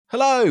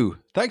Hello!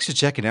 Thanks for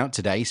checking out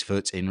today's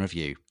Foot in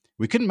Review.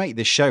 We couldn't make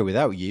this show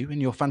without you and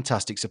your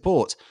fantastic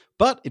support,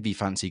 but if you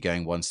fancy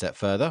going one step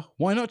further,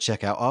 why not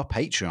check out our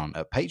Patreon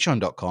at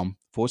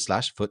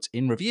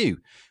patreon.com/footinreview.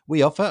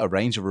 We offer a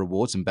range of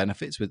rewards and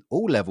benefits with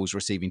all levels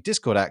receiving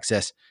Discord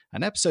access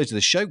and episodes of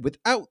the show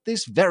without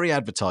this very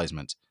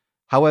advertisement.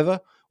 However,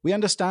 we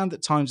understand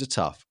that times are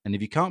tough, and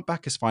if you can't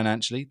back us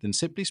financially, then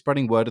simply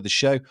spreading word of the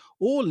show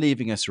or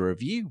leaving us a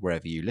review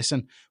wherever you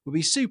listen would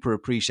be super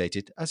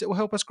appreciated as it will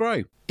help us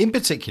grow. In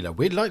particular,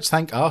 we'd like to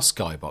thank our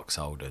Skybox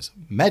holders,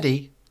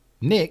 Medi,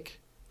 Nick,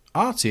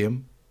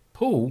 Artyom,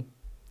 Paul,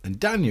 and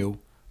Daniel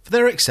for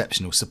their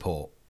exceptional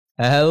support.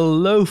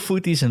 Hello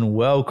footies and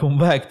welcome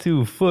back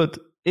to Foot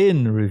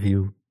in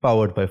Review,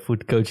 powered by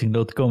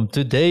footcoaching.com.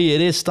 Today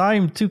it is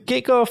time to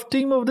kick off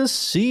Team of the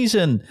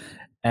Season,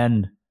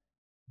 and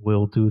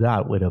we'll do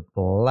that with a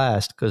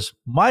blast, because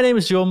my name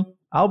is John,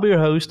 I'll be your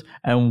host,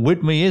 and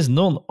with me is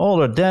none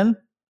other than,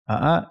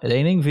 it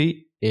ain't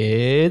Ingvi,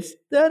 it's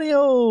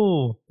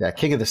Daniel. Yeah,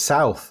 King of the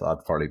South,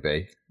 I'd probably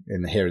be,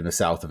 here in the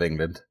south of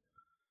England.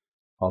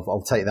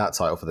 I'll take that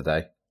title for the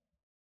day.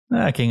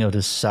 King of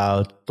the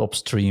South, top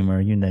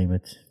streamer, you name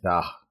it.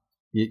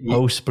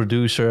 Host,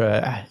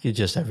 producer, you're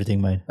just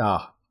everything, mate.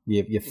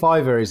 Your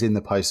fiver is in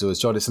the post always,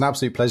 John. It's an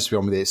absolute pleasure to be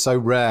on with you. It's so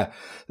rare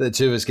that the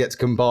two of us get to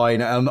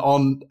combine. And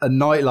on a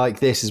night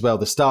like this as well,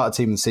 the start of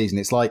Team of the Season,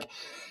 it's like,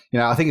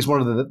 I think it's one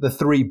of the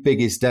three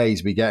biggest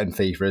days we get in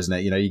FIFA, isn't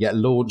it? You get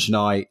launch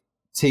night,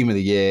 Team of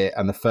the Year,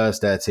 and the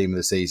first day of Team of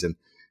the Season.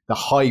 The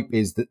hype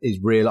is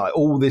real. Like,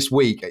 all this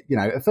week, at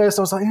first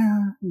I was like,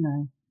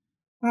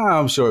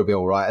 I'm sure it'll be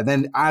all right. And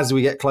then as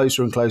we get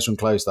closer and closer and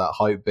closer, that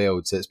hype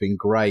builds. So it's been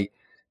great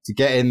to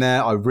get in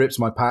there. I ripped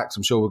my packs.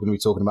 I'm sure we're going to be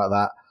talking about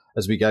that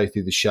as we go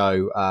through the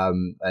show.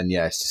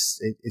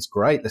 It's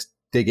great. Let's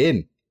dig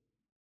in.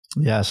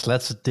 Yes,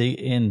 let's dig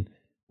in.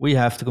 We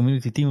have the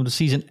community team of the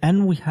season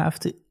and we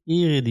have the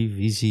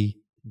Eredivisie team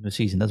of the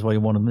season. That's why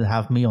you want to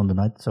have me on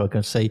tonight, so I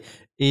can say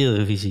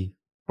Eredivisie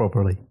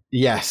properly.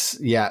 Yes,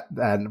 yeah,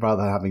 and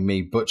rather than having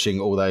me butchering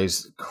all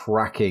those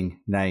cracking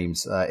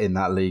names in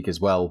that league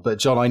as well. But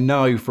John, I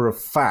know for a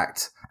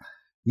fact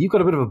you've got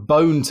a bit of a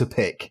bone to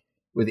pick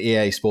with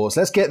EA Sports.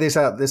 Let's get this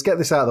out. Let's get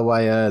this out of the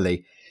way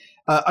early.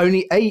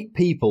 Only 8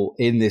 people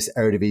in this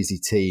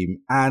Eredivisie team,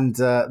 and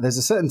there's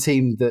a certain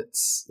team that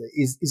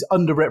is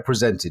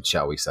underrepresented,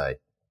 shall we say?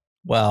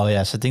 Well,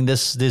 yes, I think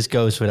this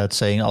goes without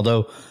saying.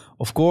 Although,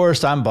 of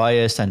course, I'm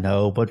biased, I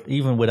know, but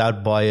even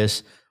without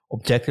bias,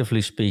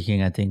 objectively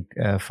speaking, I think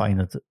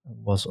Feyenoord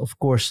was, of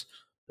course,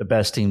 the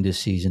best team this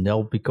season.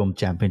 They'll become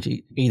champions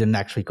either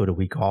next week or the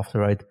week after,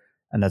 right?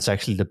 And that's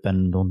actually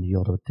dependent on the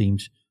other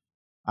teams.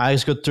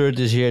 Ajax got third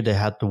this year. They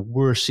had the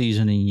worst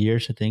season in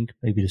years, I think.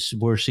 Maybe the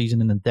worst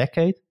season in a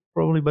decade,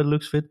 probably by the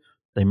looks of it.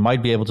 They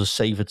might be able to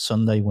save it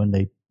Sunday when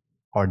they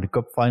are in the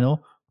cup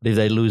final. But if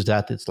they lose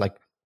that, it's like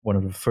one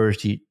of the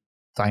first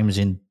times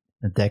in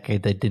a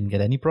decade they didn't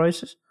get any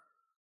prizes.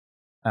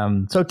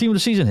 So Team of the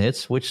Season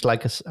hits, which,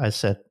 like I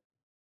said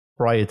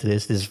prior to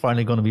this is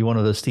finally going to be one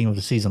of those Team of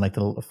the Season, like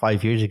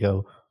 5 years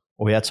ago,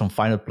 where we had some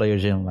final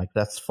players in. Like,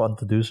 that's fun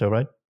to do so,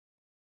 right?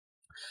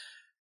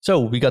 So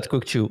we got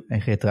Kukçu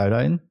and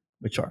Geertruida in,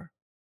 which are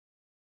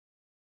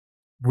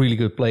really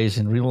good players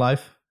in real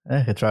life.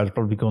 Geertruida is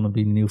probably going to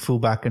be the new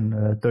fullback in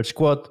the Dutch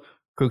squad.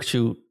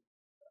 Kukçu,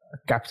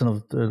 captain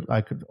of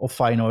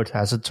Feyenoord,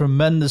 has a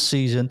tremendous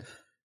season.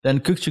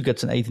 Then Kukçu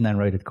gets an 89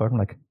 rated card. I'm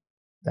like,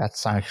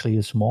 that's actually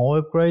a small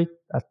upgrade.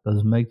 That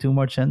doesn't make too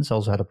much sense.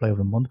 Also had a player of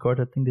the month card,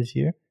 I think, this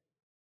year.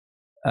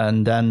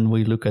 And then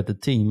we look at the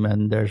team,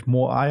 and there's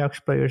more Ajax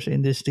players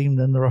in this team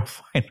than there are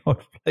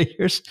Feyenoord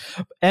players.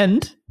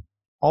 And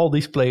all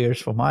these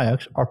players from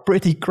Ajax are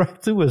pretty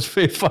cracked too,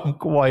 if I'm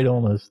quite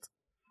honest.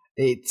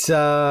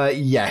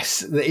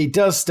 Yes, it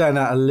does stand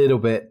out a little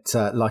bit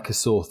like a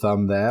sore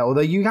thumb there.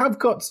 Although you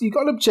got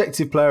an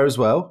objective player as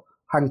well,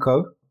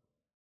 Hansko.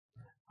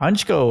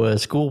 Hansko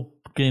is cool,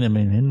 getting him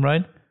in,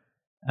 right?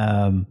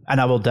 And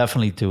I will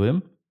definitely do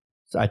him.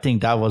 So I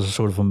think that was a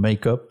sort of a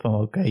makeup.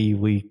 Okay,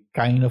 we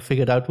kind of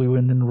figured out we were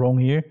in the wrong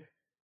here,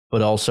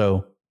 but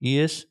also he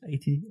is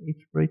 88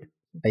 rate.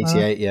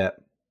 88, yeah.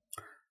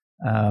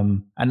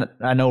 And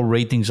I know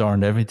ratings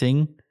aren't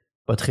everything,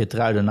 but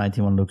Geertruida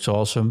 91 looks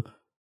awesome.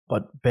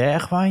 But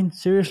Bergwijn,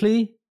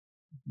 seriously?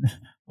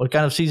 What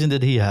kind of season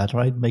did he have,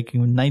 right?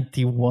 Making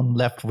 91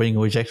 left wing,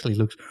 which actually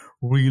looks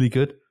really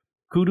good.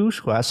 Kudus,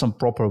 who has some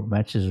proper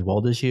matches as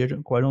well this year,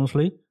 quite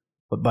honestly,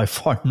 but by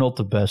far not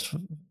the best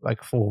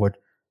forward.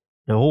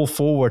 The whole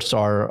forwards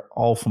are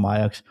all from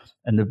Ajax,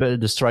 and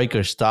the striker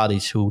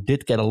Stadis, who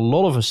did get a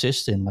lot of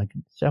assists in, like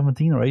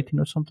 17 or 18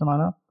 or something like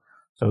that.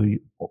 So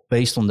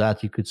based on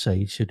that, you could say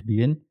he should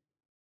be in.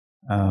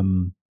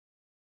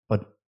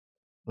 But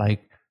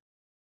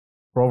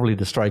probably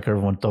the striker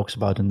everyone talks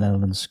about in the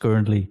Netherlands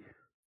currently,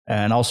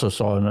 and also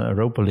saw in the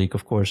Europa League,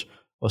 of course,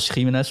 was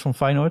Gimenez from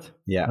Feyenoord.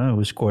 Yeah.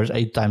 Who scores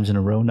 8 times in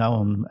a row now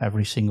on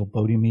every single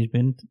podium he's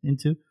been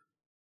into.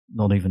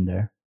 Not even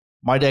there.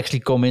 Might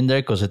actually come in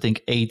there, because I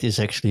think 8 is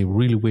actually a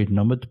really weird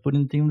number to put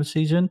in the Team of the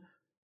Season.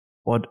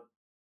 But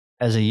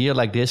as a year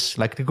like this,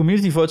 like the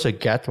community votes I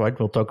get, right?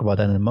 We'll talk about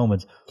that in a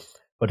moment.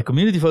 But the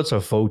community votes are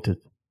voted.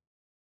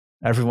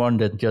 Everyone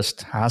that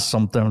just has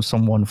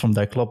someone from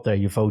their club there,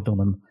 you vote on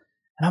them.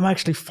 And I'm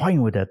actually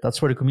fine with that.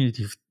 That's where the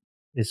community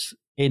is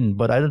in.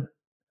 But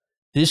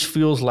this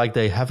feels like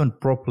they haven't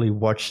properly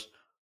watched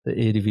the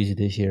Eredivisie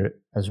this year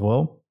as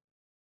well.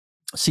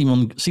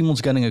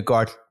 Simon's getting a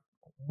card,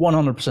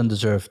 100%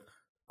 deserved.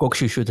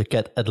 Coxu should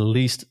get at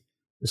least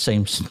the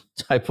same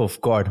type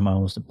of card, in my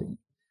honest opinion.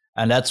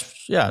 And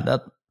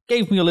that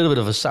gave me a little bit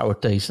of a sour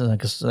taste. And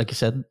like I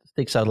said, it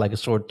sticks out like a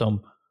sore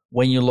thumb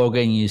when you log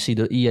in. You see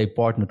the EA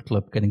partnered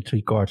club getting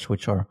 3 cards,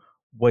 which are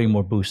way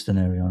more boost than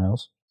everyone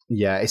else.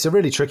 Yeah, it's a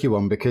really tricky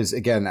one because,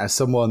 again, as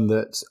someone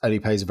that only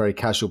pays a very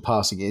casual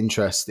passing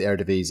interest in the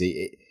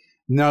Eredivisie,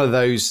 none of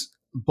those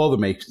bother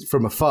me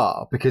from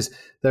afar because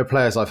there are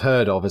players I've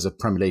heard of as a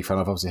Premier League fan.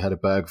 I've obviously heard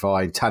of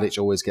Bergwijn. Tadic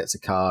always gets a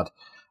card.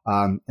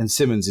 And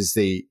Simons is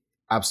the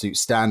absolute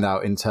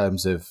standout in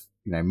terms of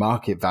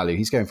market value.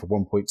 He's going for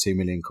 1.2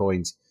 million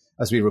coins.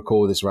 As we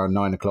record this around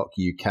 9 o'clock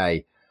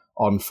UK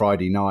on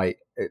Friday night,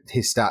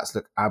 his stats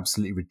look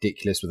absolutely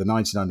ridiculous with the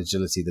 99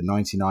 agility, the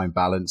 99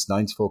 balance,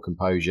 94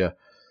 composure.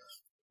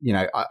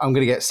 I'm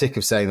going to get sick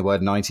of saying the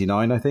word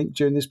 99, I think,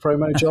 during this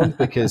promo, John,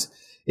 because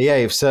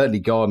EA have certainly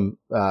gone...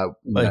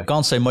 you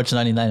can't say much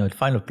 99 with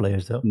final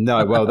players, though.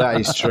 No, well,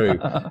 that is true.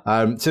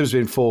 Tim's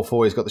been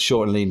 4'4". He's got the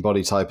short and lean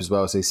body type as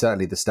well, so he's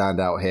certainly the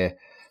standout here.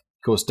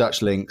 Of course,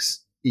 Dutch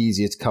links,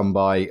 easier to come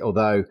by,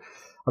 although...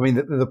 I mean,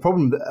 the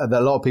problem that a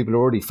lot of people are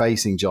already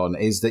facing, John,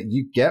 is that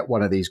you get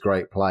one of these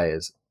great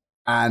players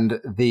and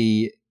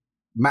the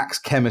max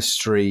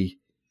chemistry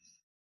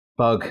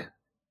bug,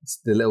 it's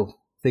the little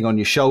thing on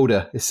your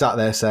shoulder, is sat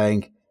there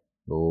saying,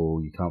 oh,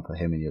 you can't put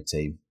him in your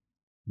team.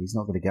 He's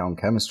not going to get on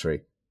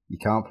chemistry. You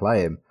can't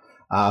play him.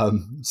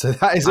 So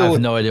that is all. I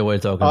have no idea what you're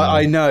talking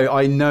about.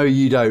 I know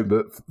you don't,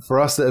 but for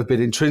us that have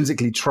been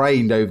intrinsically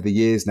trained over the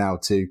years now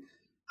to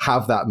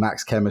have that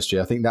max chemistry,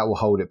 I think that will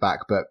hold it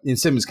back. But in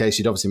Simmons' case,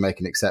 you'd obviously make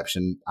an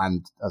exception.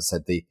 And as I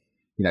said, the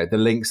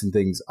links and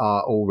things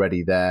are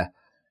already there.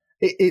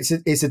 It's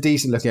a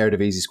decent looking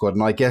Eredivisie squad.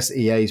 And I guess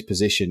EA's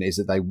position is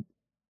that they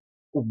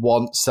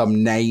want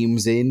some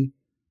names in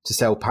to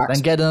sell packs.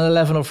 Then get an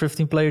 11 or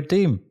 15 player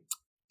team.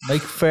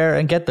 Make it fair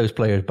and get those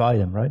players, buy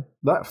them, right?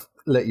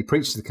 Let you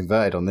preach to the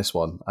converted on this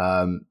one.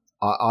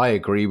 I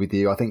agree with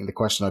you. I think the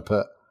question I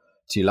put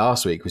to you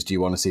last week was, do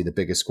you want to see the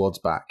bigger squads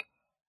back?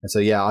 And so,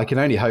 yeah, I can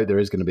only hope there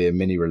is going to be a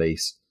mini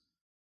release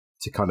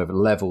to kind of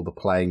level the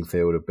playing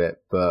field a bit.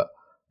 But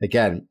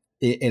again,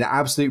 in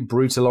absolute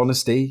brutal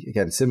honesty,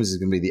 again, Simmons is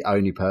going to be the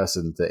only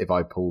person that if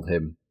I pulled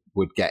him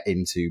would get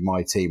into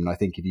my team. And I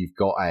think if you've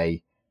got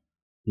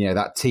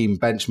that team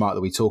benchmark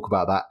that we talk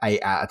about, that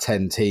 8 out of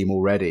 10 team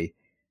already,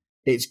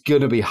 it's going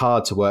to be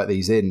hard to work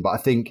these in. But I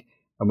think,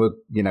 and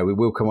we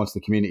will come on to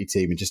the community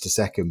team in just a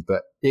second,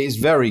 but it is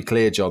very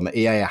clear, John, that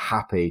EA are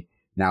happy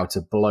now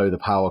to blow the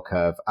power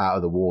curve out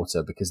of the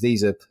water because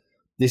this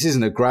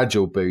isn't a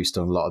gradual boost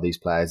on a lot of these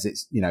players.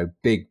 It's,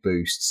 big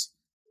boosts,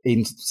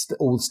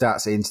 all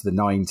stats into the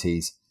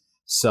 90s.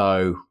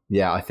 So,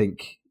 yeah, I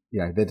think,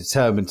 they're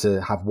determined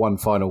to have one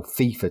final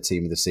FIFA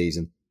team of the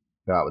season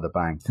go out with a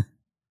bang.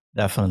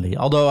 Definitely.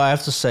 Although I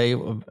have to say,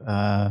 of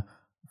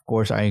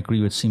course, I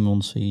agree with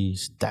Simons.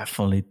 He's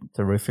definitely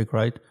terrific,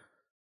 right?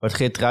 But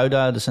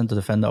Geertruida, the center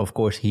defender, of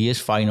course, he is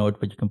Feyenoord,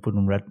 but you can put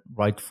him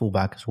right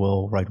fullback as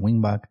well, right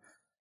wing back.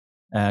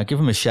 Give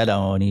him a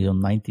shadow, and he's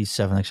on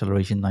 97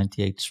 acceleration,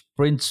 98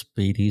 sprint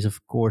speed. He's,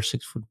 of course,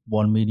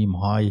 6'1", medium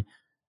high.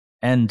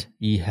 And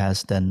he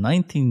has then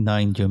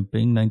 99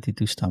 jumping,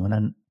 92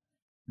 stamina,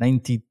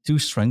 92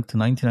 strength,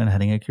 99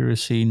 heading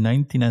accuracy,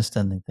 99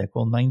 standing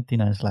tackle,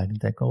 99 sliding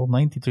tackle,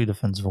 93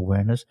 defensive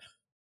awareness,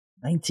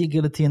 90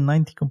 agility, and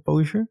 90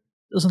 composure.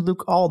 Doesn't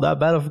look all that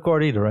bad of a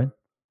card either, right?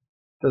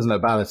 Doesn't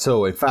look bad at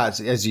all. In fact,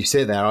 as you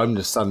sit there, I'm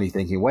just suddenly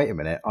thinking, wait a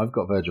minute, I've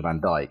got Virgil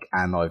van Dijk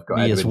and I've got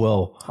Edwin as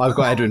well. I've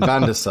got Edwin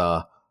van der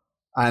Sar.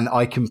 And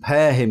I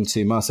compare him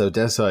to Marcel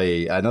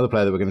Desailly, another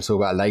player that we're going to talk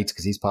about later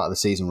because he's part of the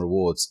season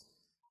rewards.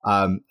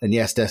 And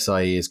yes,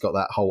 Desailly has got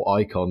that whole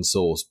icon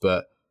source,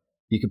 but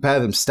you compare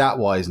them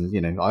stat-wise,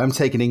 and, I'm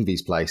taking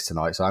Ingvi's place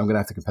tonight, so I'm going to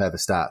have to compare the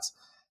stats.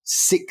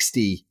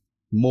 60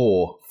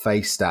 more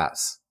face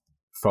stats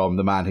from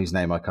the man whose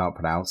name I can't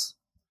pronounce.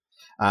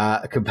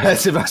 Compared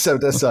to Marcel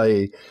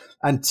Desailly,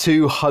 and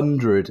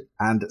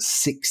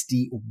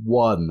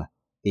 261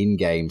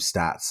 in-game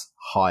stats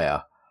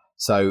higher.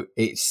 So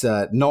it's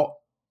not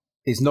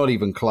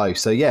even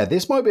close. So yeah,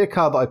 this might be a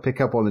card that I pick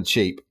up on the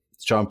cheap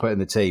to try and put in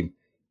the team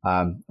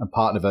and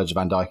partner Virgil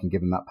van Dijk and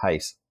give him that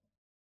pace.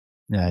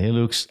 Yeah, he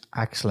looks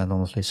excellent,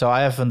 honestly. So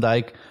I have Van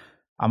Dijk.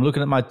 I'm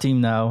looking at my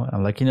team now. And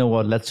I'm like, you know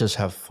what? Let's just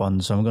have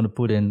fun. So I'm going to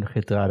put in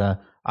Geertruida.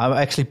 I've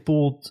actually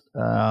pulled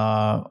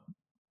the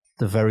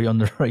very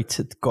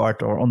underrated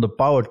card, or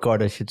underpowered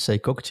card, I should say,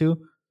 Cockatoo.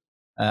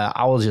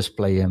 I will just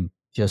play him.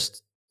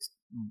 Just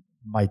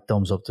my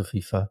thumbs up to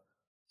FIFA.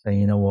 Saying,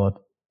 you know what?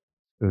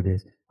 Screw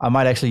this. I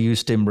might actually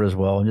use Timber as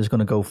well. I'm just going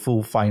to go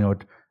full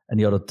Feyenoord and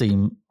the other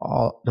team.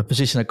 The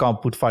position I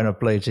can't put Feyenoord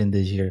players in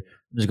this year,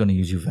 I'm just going to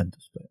use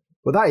Juventus players.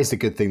 Well, that is the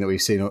good thing that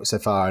we've seen so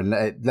far.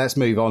 And let's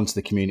move on to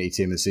the community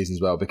team this season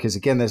as well, because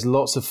again, there's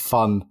lots of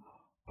fun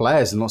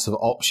players and lots of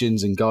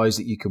options and guys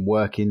that you can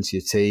work into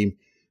your team.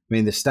 I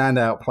mean, the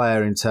standout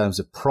player in terms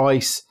of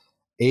price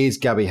is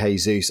Gabby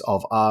Jesus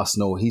of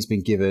Arsenal. He's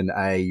been given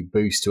a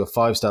boost to a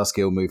 5-star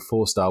skill move,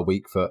 4-star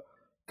weak foot,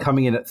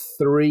 coming in at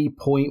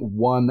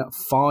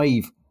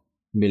 3.15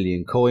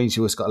 million coins.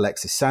 You also got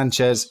Alexis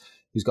Sanchez,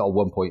 who's got a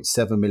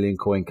 1.7 million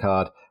coin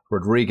card.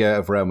 Rodrigo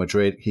of Real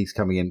Madrid, he's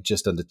coming in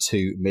just under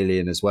 2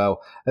 million as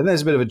well. And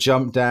there's a bit of a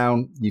jump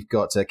down. You've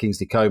got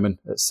Kingsley Coman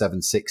at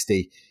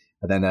 760,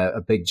 and then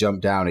a big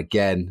jump down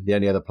again. The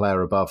only other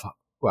player above,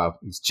 well,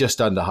 he's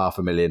just under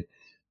 500,000,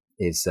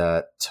 is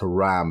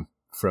Thuram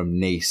from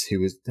Nice,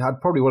 who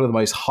had probably one of the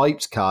most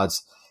hyped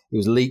cards. It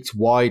was leaked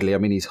widely. I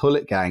mean, he's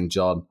Hullet Gang,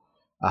 John,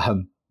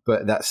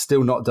 but that's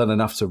still not done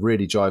enough to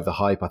really drive the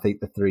hype. I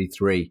think the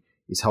 3-3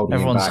 is holding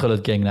Everyone's him back.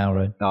 Hullet Gang now,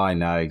 right? I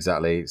know,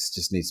 exactly. It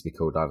just needs to be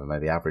called, I don't know,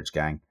 the average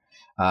gang.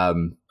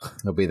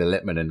 It'll be the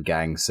Littmanen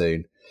gang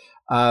soon.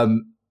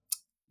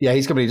 Yeah,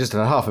 he's coming in just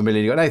under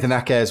 500,000. You've got Nathan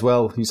Ake as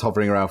well. He's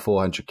hovering around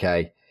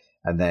 400k.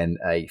 And then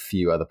a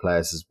few other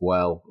players as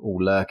well,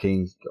 all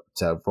lurking.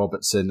 Got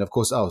Robertson. Of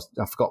course, I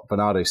forgot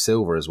Bernardo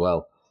Silva as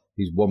well.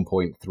 He's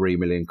 1.3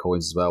 million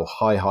coins as well.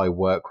 High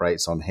work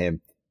rates on him.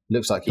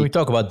 Looks like Can we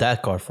talk about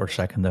that card for a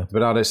second, though?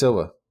 Bernardo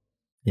Silva?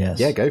 Yes.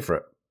 Yeah, go for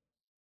it.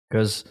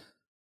 Because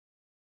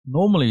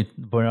normally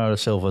Bernardo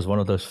Silva is one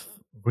of those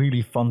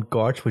really fun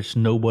cards which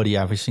nobody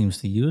ever seems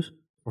to use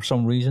for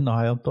some reason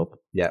high up top.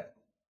 Yeah.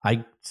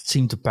 I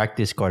seem to pack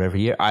this card every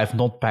year. I've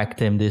not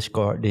packed him this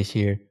card this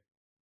year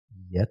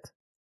yet.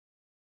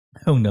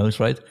 Who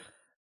knows, right?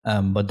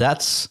 But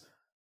that's,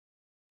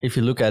 if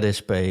you look at his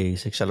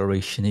pace,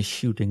 acceleration, his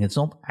shooting, it's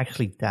not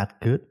actually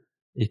that good.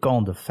 He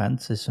can't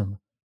defend. He's a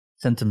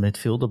center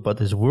midfielder, but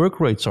his work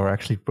rates are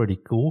actually pretty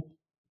cool.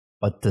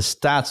 But the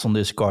stats on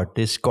this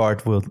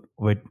card will,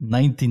 with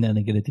 99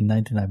 agility,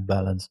 99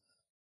 balance,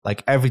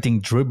 like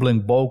everything,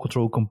 dribbling, ball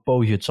control,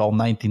 composure, it's all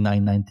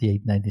 99,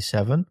 98,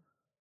 97.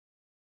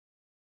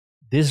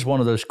 This is one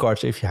of those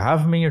cards, if you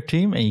have him in your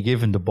team and you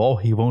give him the ball,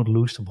 he won't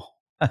lose the ball.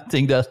 I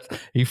think that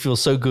he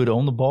feels so good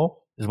on the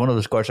ball. It's one of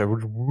those cards I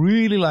would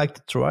really like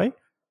to try.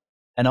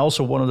 And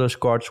also one of those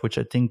cards which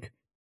I think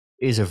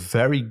is a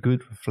very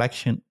good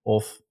reflection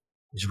of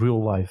his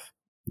real life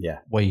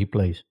way he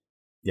plays.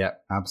 Yeah,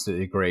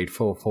 absolutely agreed.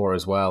 4-4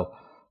 as well.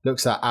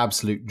 Looks that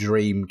absolute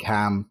dream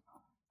cam.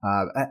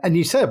 And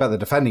you say about the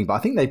defending, but I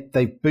think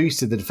they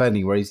boosted the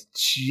defending where he's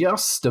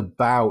just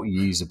about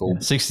usable.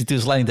 62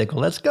 sliding tackle,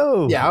 let's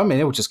go. Yeah, I mean,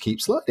 it will just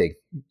keep sliding.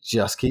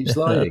 Just keep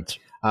sliding.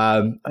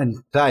 And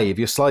Dave, if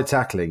you're slide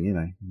tackling,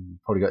 you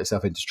probably got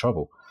yourself into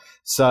trouble.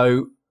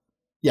 So,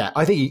 yeah,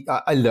 I think,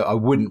 I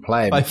wouldn't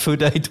play him.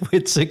 5'8"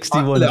 with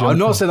 61. I'm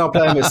not saying I'll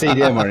play him at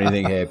CDM or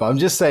anything here, but I'm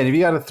just saying if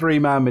you had a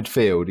 3-man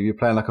midfield, if you're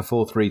playing like a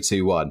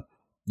 4-3-2-1,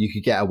 you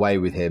could get away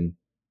with him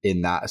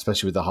in that,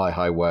 especially with the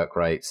high work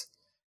rates.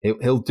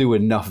 He'll do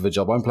enough of a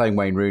job. I'm playing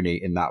Wayne Rooney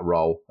in that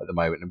role at the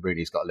moment, and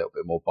Rooney's got a little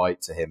bit more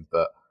bite to him,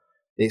 but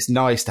it's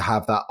nice to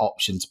have that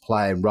option to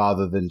play him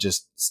rather than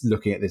just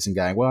looking at this and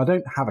going, well, I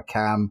don't have a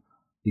cam.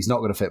 He's not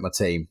going to fit my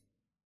team.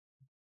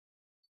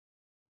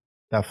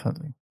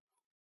 Definitely.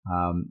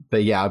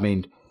 But yeah, I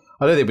mean,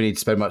 I don't think we need to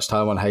spend much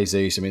time on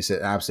Jesus. I mean, it's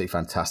an absolutely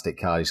fantastic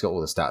card. He's got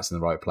all the stats in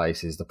the right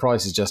places. The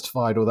price is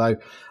justified, although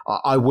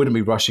I wouldn't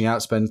be rushing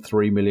out, spend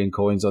 3 million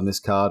coins on this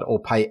card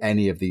or pay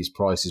any of these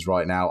prices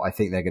right now. I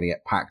think they're going to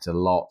get packed a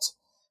lot.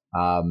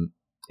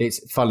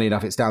 It's funnily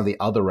enough, it's down the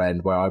other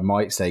end where I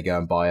might say go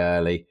and buy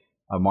early.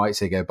 I might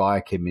say go buy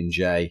a Kim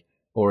Min-jae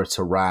or a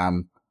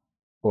Thuram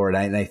or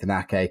an Nathan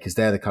Ake, because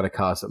they're the kind of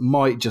cards that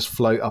might just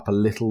float up a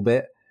little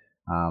bit.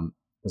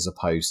 As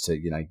opposed to,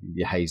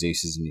 your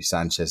Jesus's and your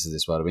Sanchez's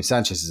as well. I mean,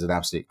 Sanchez is an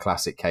absolute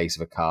classic case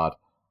of a card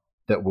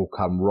that will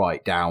come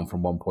right down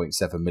from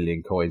 1.7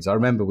 million coins. I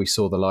remember we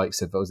saw the likes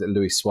of, was it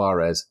Luis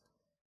Suarez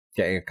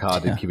getting a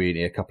card in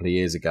Community a couple of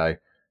years ago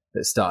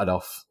that started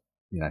off,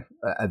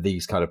 at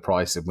these kind of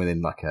prices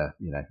within like a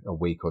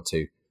week or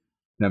two.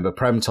 Remember,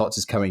 Prem Tots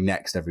is coming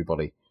next,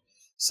 everybody.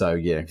 So,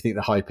 if you think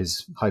the hype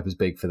is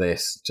big for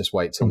this, just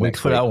wait till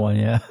next week. Wait for that one,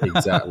 yeah.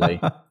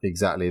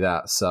 Exactly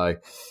that. So,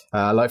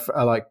 I like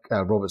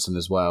Robertson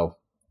as well,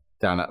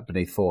 down at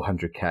beneath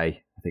 400k.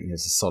 I think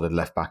there's a solid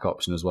left back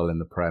option as well in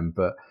the Prem.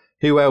 But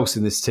who else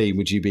in this team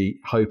would you be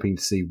hoping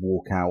to see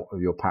walk out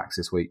of your packs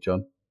this week,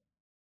 John?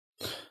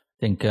 I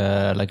think,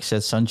 like you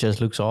said,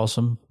 Sanchez looks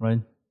awesome,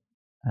 right?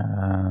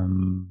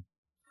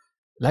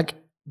 Like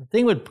the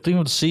thing with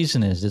the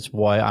season is, that's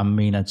why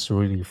it's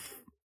really.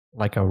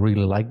 I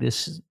really like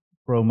this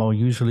promo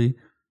usually,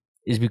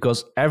 is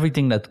because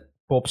everything that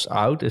pops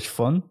out is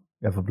fun.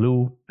 You have a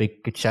blue,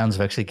 big chance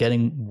of actually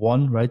getting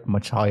one, right?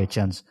 Much higher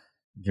chance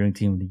during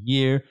Team of the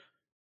Year.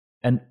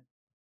 And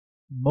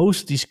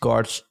most of these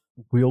cards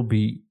will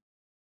be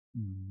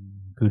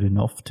good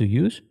enough to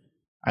use.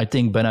 I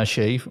think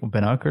Benacer, or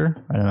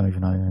Benacer, I don't know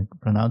even how I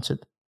pronounce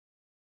it.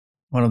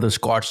 One of those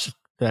cards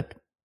that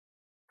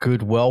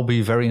could well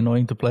be very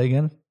annoying to play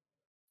again.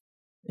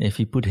 If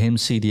you put him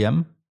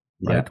CDM,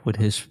 right? With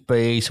his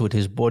pace, with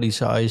his body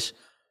size.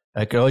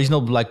 Like, he's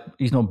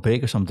not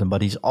big or something,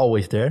 but he's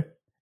always there.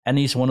 And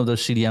he's one of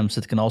those CDMs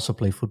that can also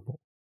play football.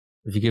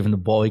 If you give him the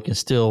ball, he can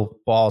still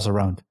pass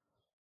around.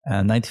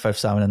 95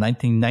 stamina,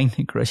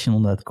 1990 aggression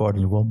on that card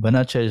as well.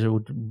 Benatia is a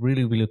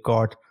really, really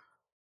card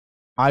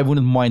I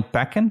wouldn't mind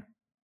packing.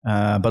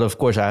 But of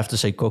course, I have to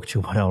say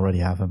Kokchu, but I already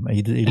have him.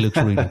 He looks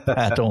really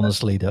bad,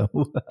 honestly, though.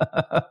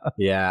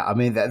 Yeah, I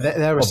mean,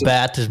 there is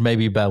bad is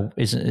maybe about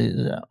is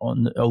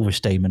an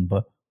overstatement,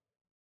 but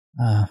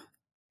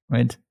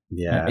right?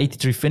 Yeah,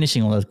 83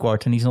 finishing on that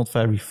card, and he's not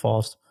very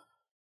fast.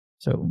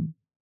 So,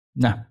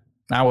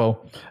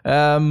 well.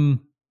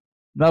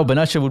 No,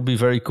 Benatia would be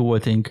very cool, I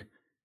think.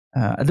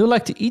 I do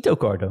like the Ito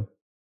card, though.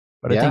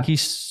 But I think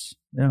he's,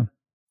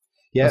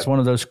 that's one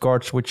of those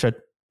cards which I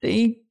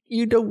think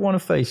you don't want to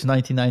face.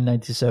 99,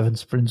 97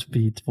 sprint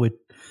speed with,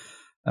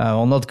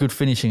 not good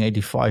finishing,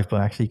 85,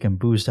 but actually you can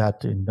boost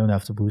that and don't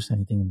have to boost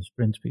anything in the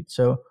sprint speed.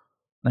 So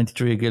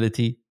 93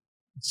 agility,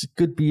 it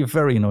could be a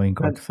very annoying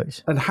card to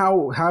face. And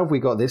how have we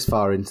got this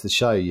far into the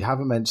show? You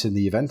haven't mentioned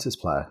the Juventus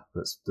player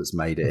that's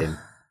made it in.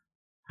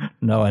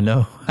 No, I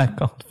know. I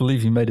can't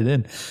believe he made it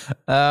in.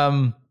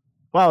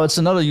 Well, it's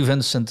another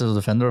Juventus central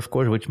defender, of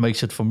course, which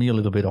makes it for me a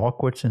little bit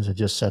awkward since I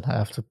just said I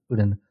have to put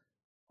in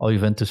all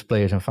Juventus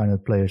players and final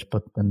players,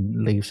 but then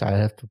leaves I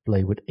have to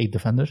play with 8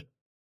 defenders.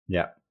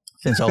 Yeah.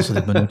 Since I also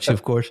did Bonucci,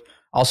 of course.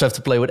 I also have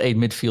to play with 8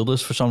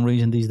 midfielders for some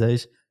reason these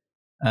days.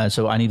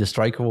 So I need a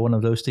striker for one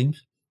of those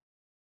teams.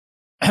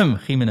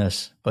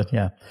 Jimenez, but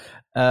yeah.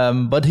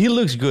 But he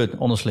looks good,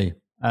 honestly.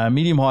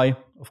 Medium high,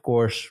 of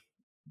course,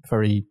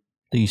 very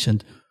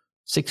decent.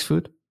 6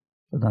 foot.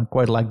 But I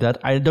quite like that.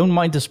 I don't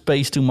mind the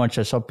space too much.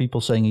 I saw people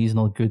saying he's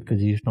not good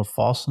because he's not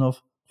fast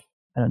enough.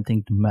 I don't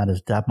think it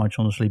matters that much,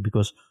 honestly,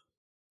 because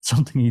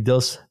something he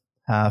does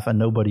have and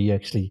nobody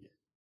actually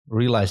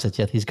realized it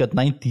yet. He's got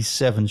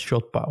 97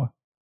 shot power.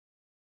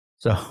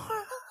 So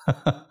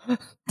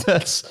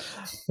that's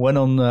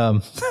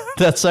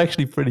that's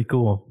actually pretty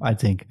cool, I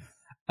think.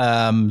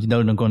 I'm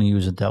not going to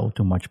use it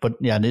too much. But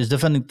yeah, his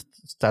defending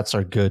stats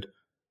are good.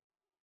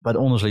 But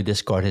honestly,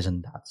 this card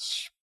isn't that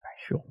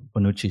special.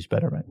 Bonucci's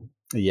better, right?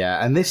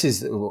 Yeah, and this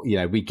is,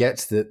 we get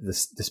to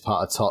this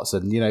part of TOTS,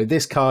 and,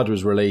 this card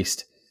was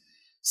released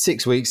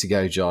 6 weeks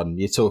ago, John.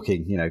 You're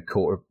talking,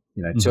 quarter,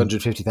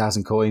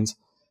 250,000 coins.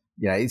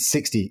 Yeah, it's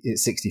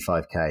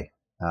 65k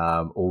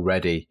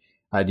already.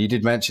 And you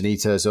did mention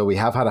Ito as well. We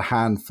have had a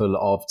handful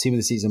of Team of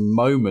the Season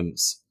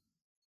moments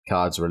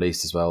cards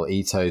released as well.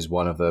 Ito's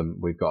one of them.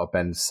 We've got a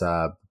Ben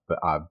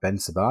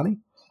Sabani,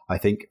 I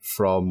think,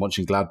 from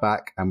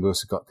Mönchengladbach, and we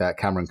also got that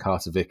Cameron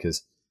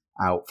Carter-Vickers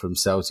out from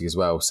Celtic as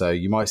well. So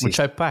you might see... Which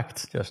I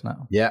packed just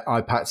now. Yeah,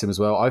 I packed him as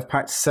well. I've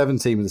packed 7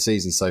 Team of the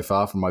Season so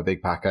far from my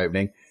big pack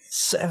opening.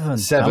 7?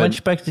 How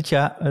much packs did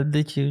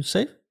you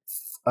save?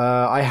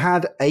 I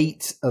had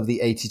 8 of the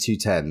 82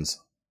 10s.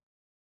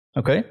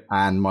 Okay.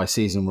 And my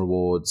season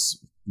rewards,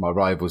 my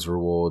rivals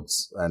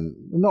rewards, and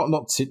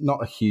not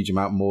a huge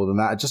amount more than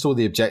that. Just all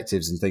the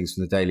objectives and things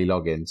from the daily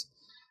logins.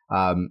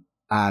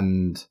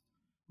 And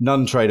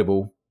none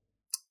tradable.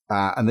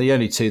 And the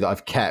only 2 that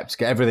I've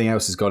kept, everything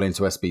else has gone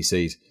into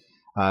SBCs.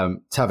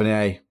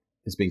 Tavernier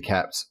has been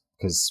kept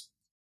because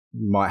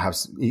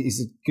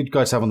he's a good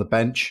guy to have on the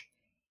bench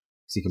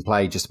because he can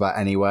play just about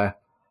anywhere.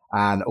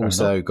 And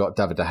also got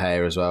David De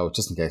Gea as well,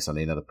 just in case I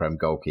need another Prem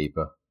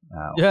goalkeeper.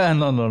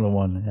 Another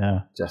one, yeah.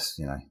 Just,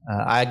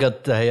 I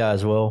got De Gea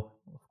as well,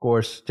 of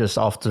course, just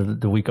after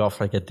the week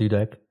after I get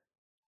Dudek.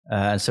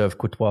 And so I've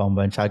Courtois on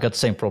bench. I got the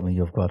same problem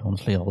you've got,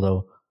 honestly,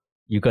 although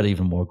you got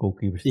even more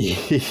goalkeepers.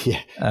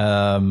 Yeah.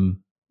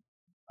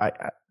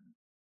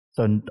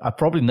 So I'm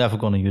probably never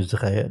going to use De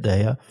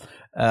Gea.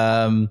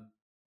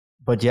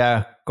 But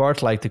yeah,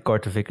 cards like the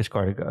Carter-Vickers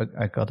card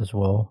I got as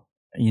well.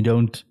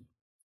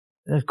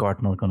 That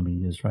card not going to be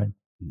used, right?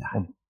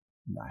 No.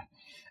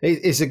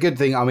 It's a good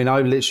thing. I mean,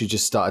 I literally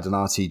just started an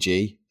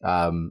RTG.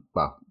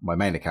 Well, my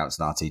main account's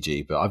an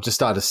RTG, but I've just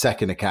started a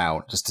second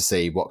account just to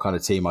see what kind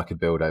of team I could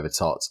build over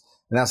TOTS.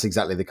 And that's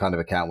exactly the kind of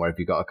account where if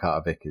you've got a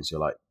Carter-Vickers, you're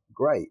like,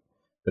 great.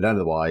 But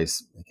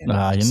otherwise...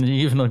 Again,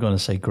 you're not going to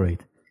say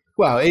great.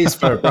 Well, it is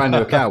for a brand new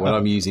account when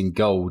I'm using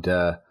gold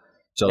John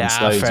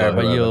Stones. Fair,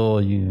 but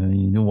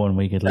you 1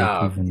 week at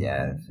least.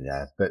 Yeah.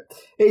 But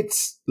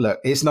it's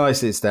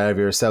nice it's there if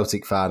you're a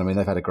Celtic fan. I mean,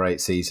 they've had a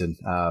great season,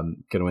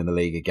 going to win the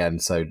league again.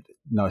 So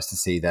nice to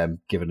see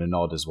them given a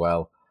nod as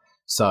well.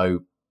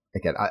 So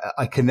again,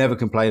 I can never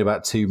complain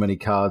about too many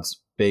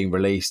cards being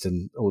released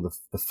and all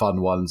the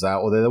fun ones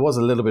out. Although there was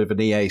a little bit of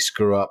an EA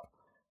screw up.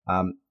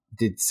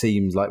 Did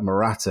seem like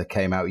Morata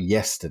came out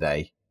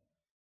yesterday.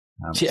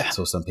 I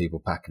saw some people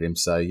packing him.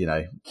 So,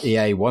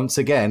 EA once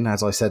again,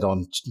 as I said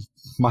on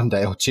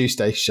Monday or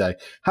Tuesday's show,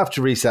 have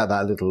to reset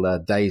that little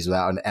days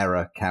without an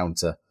error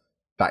counter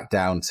back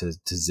down to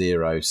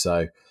 0.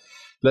 So,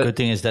 look, good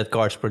thing is that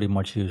card's pretty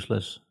much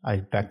useless. I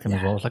backed him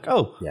as well. I was like,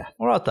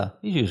 Morata,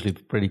 he's usually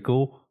pretty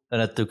cool. Then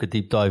I took a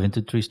deep dive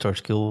into 3-star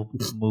skill,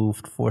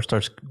 moved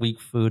 4-star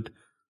weak food.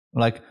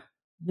 Like,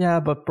 Yeah,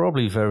 but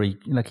probably very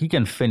like he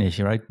can finish,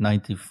 right?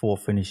 94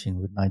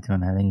 finishing with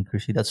 99 heading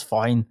accuracy. That's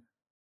fine.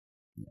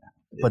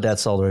 But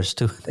that's all there is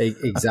to it.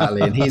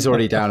 Exactly. And he's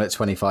already down at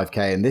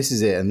 25k. And this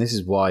is it. And this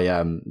is why,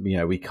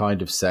 we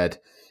kind of said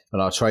on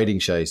our trading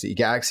shows that you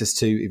get access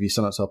to if you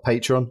sign up to our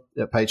Patreon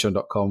at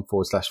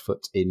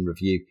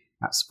patreon.com/footinreview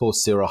at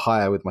supports 0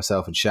 higher with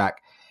myself and Shaq.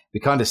 We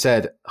kind of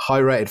said high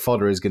rated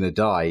fodder is going to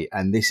die.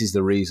 And this is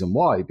the reason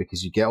why,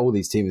 because you get all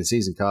these team of the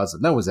season cards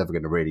that no one's ever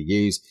going to really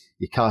use.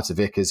 Your Carter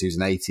Vickers, who's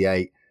an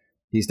 88,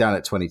 he's down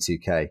at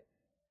 22k.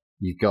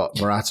 You've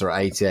got Morata at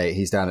 88,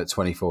 he's down at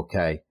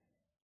 24k.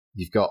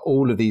 You've got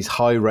all of these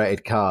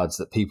high-rated cards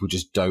that people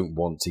just don't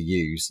want to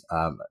use.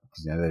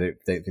 They don't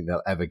think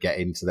they'll ever get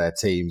into their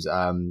teams.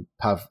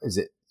 Is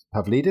it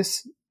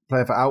Pavlidis,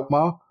 player for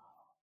Alkmaar?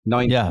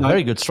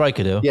 Very good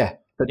striker though. Yeah,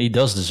 but he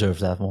does deserve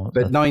that one.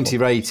 But 90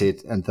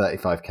 rated and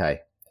 35k.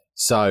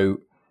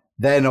 So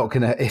they're not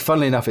going to.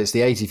 Funnily enough, it's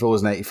the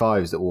 84s and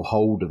 85s that will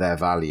hold their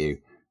value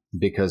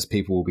because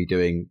people will be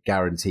doing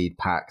guaranteed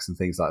packs and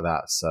things like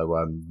that. So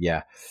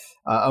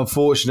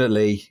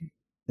unfortunately,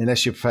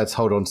 unless you're prepared to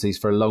hold on to these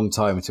for a long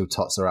time until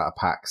tots are out of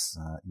packs,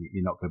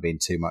 you're not going to be in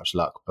too much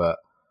luck. But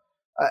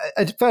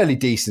a fairly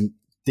decent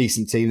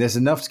team. There's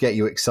enough to get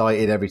you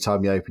excited every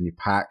time you open your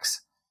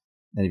packs.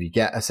 And if you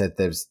get, I said,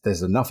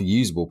 there's enough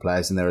usable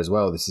players in there as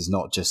well. This is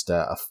not just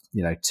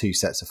two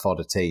sets of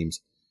fodder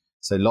teams.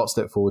 So lots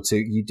to look forward to.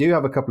 You do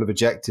have a couple of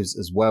objectives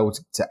as well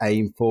to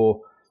aim for.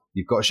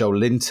 You've got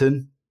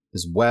Joelinton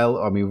as well.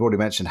 I mean, we've already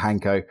mentioned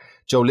Hanko.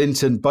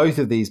 Joelinton, both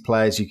of these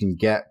players you can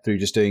get through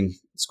just doing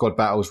squad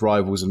battles,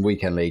 rivals, and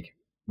weekend league,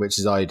 which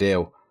is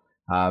ideal.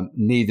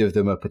 Neither of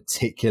them are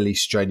particularly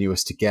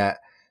strenuous to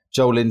get.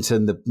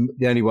 Joelinton,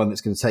 the only one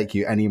that's going to take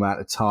you any amount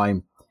of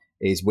time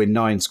is win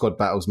 9 squad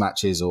battles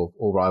matches or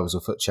rivals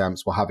or foot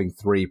champs while having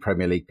 3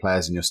 Premier League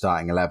players in your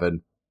starting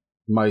 11.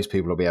 Most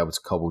people will be able to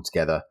cobble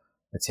together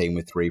a team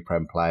with 3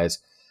 Prem players.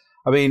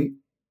 I mean,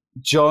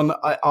 John,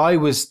 I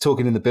was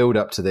talking in the build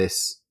up to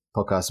this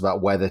podcast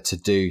about whether to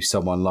do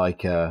someone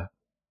like it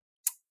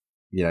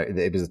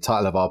was the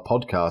title of our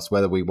podcast,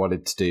 whether we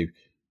wanted to do,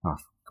 I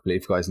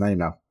completely forgot his name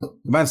now, the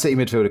Man City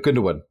midfielder,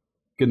 Gundogan.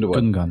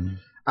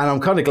 And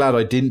I'm kind of glad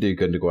I didn't do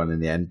Gundogan in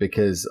the end,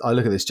 because I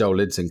look at this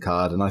Joelinton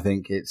card and I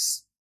think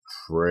it's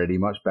pretty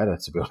much better,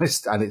 to be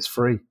honest, and it's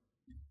free.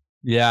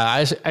 Yeah,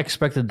 I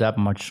expected that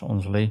much,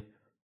 honestly.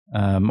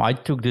 I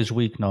took this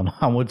week,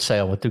 I would say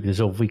I took this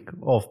whole week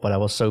off, but I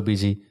was so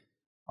busy,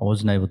 I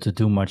wasn't able to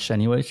do much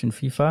anyways in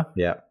FIFA.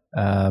 Yeah.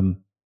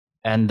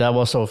 And that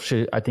was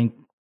also, I think,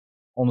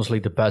 honestly,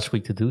 the best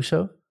week to do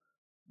so.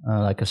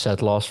 Like I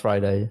said last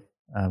Friday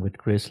with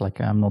Chris,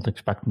 I'm not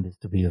expecting this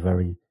to be a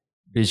very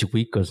busy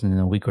week, because in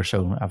a week or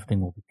so,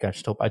 everything will be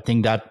catched up. I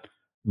think that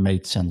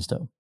made sense,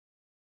 though.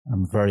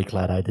 I'm very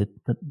glad I did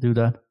do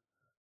that.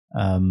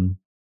 I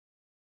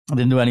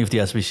didn't do any of the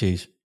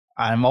SBCs.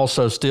 I'm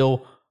also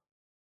still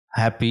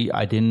happy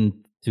I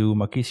didn't do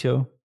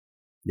Marquisio.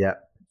 Yeah.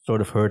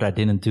 Sort of hurt I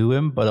didn't do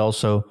him, but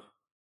also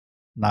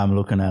now I'm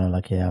looking at it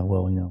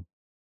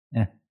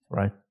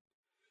right.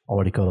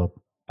 Already caught up.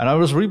 And I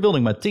was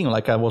rebuilding my team.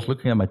 I was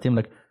looking at my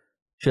team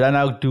should I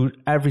now do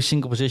every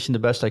single position the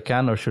best I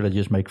can, or should I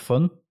just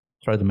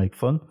try to make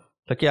fun?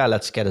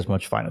 Let's get as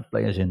much finance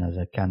players in as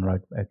I can, right?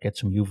 Get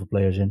some Juve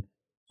players in.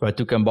 So I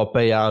took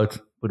Mbappe out,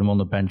 put him on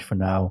the bench for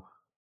now,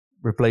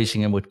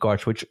 replacing him with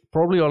cards, which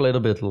probably are a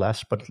little bit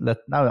less, but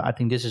now I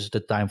think this is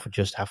the time for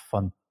just have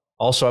fun.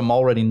 Also, I'm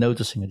already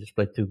noticing, I just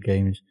played 2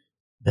 games,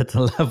 that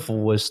the level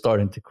was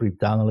starting to creep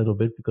down a little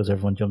bit because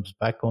everyone jumps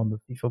back on the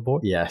FIFA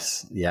board.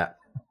 Yes, yeah.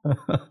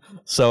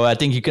 So I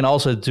think you can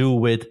also do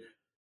with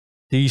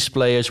these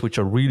players, which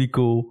are really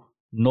cool,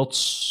 not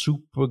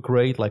super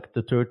great, like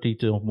the 30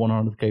 to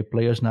 100k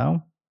players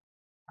now,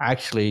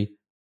 actually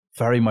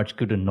very much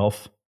good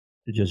enough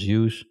to just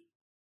use.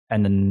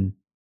 And then,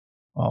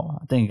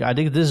 I think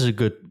this is a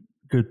good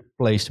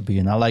place to be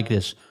in. I like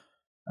this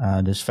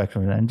factor,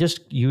 and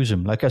just use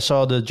them. Like I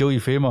saw the Joey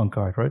Veerman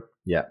card, right?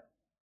 Yeah.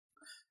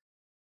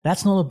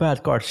 That's not a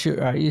bad card.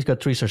 Sure, he's got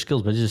 3-star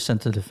skills, but he's a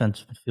center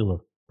defensive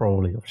midfielder,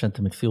 probably, or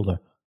center midfielder.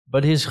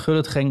 But he's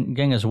Gullit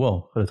Gang as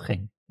well. Gullit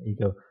Gang. There you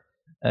go.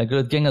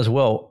 Gullit Gang as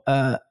well.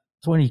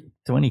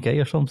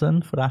 20k or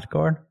something for that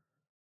card.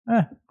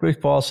 Great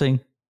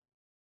passing.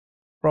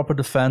 Proper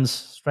defense.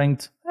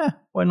 Strength.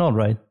 Why not,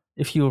 right?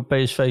 If you're a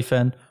PSV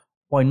fan,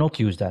 why not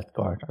use that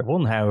card? I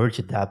wouldn't have hurt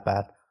you that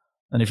bad.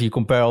 And if you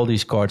compare all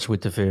these cards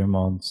with the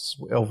Veermans,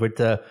 or with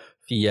the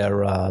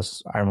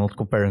Vieiras, I'm not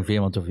comparing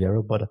Veerman to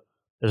Vieira, but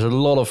there's a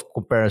lot of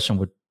comparison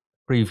with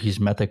previous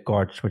meta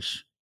cards,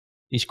 which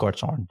these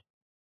cards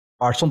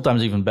are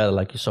sometimes even better,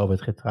 like you saw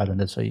with Geertruiden.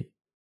 That's how you.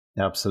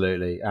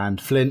 Absolutely. And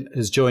Flint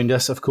has joined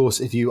us. Of course,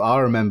 if you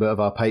are a member of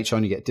our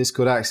Patreon, you get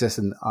Discord access,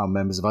 and our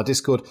members of our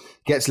Discord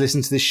get to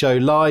listen to this show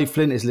live.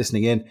 Flint is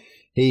listening in.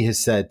 He has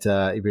said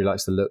he really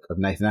likes the look of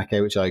Nathan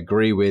Ake, which I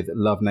agree with.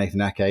 Love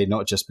Nathan Ake,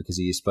 not just because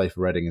he used to play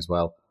for Reading as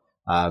well.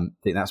 I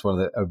think that's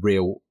a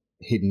real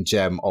hidden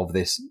gem of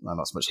this. Well,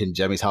 not so much hidden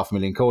gem, he's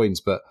 500,000 coins,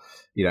 but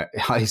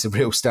he's a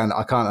real standout.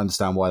 I can't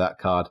understand why that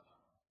card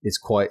is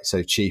quite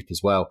so cheap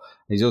as well.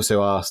 He's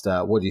also asked,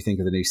 what do you think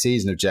of the new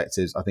season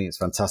objectives? I think it's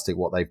fantastic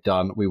what they've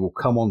done. We will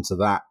come on to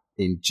that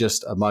in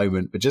just a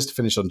moment. But just to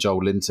finish on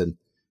Joel Linton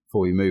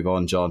before we move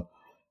on, John,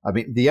 I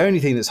mean, the only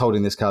thing that's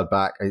holding this card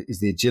back is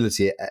the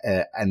agility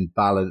and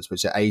balance,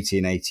 which are 80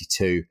 and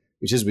 82,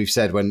 which, as we've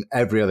said, when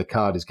every other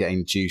card is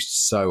getting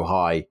juiced so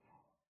high,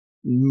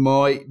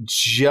 might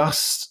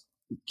just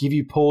give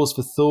you pause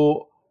for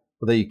thought,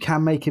 although you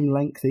can make him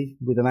lengthy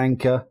with an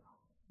anchor.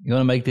 You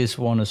want to make this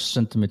one a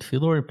centre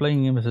midfielder, or are you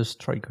playing him as a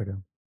striker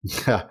then?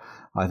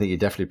 I think you're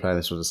definitely playing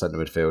this with a centre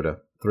midfielder.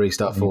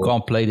 3-star forward. You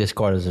can't play this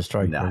card as a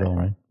striker, though,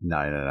 right?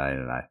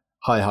 No.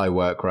 High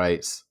work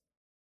rates.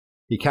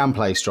 He can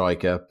play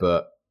striker,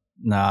 but...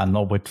 Nah,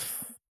 not with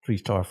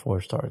 3-star,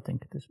 4-star, I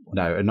think, at this point.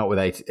 No, and not with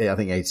 8. I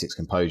think 86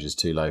 composure is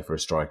too low for a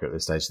striker at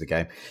this stage of the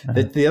game.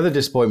 The other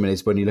disappointment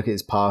is when you look at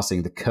his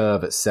passing, the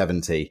curve at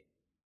 70,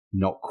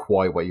 not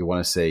quite what you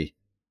want to see.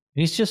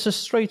 He's just a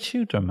straight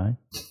shooter, man.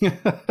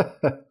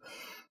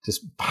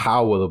 Just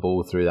power the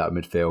ball through that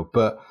midfield.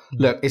 But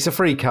look, it's a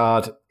free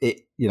card.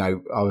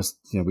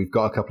 We've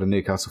got a couple of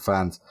Newcastle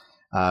fans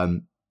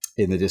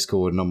in the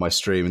Discord and on my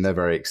stream, and they're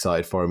very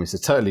excited for him. It's a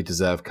totally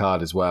deserved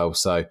card as well.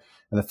 So,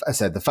 and I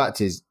said, the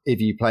fact is, if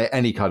you play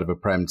any kind of a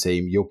Prem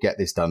team, you'll get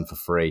this done for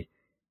free.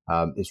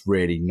 It's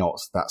really not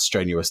that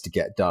strenuous to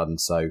get done.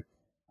 So,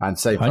 and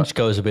say Punch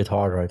goes a bit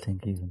harder, I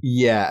think, even.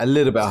 Yeah, a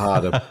little bit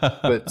harder,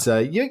 but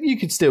you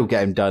could still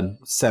get him done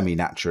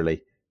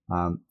semi-naturally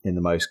in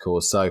the most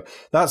cause. So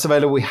that's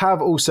available. We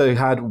have also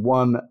had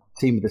one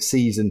Team of the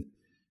Season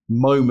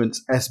moment,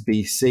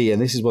 SBC,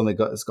 and this is one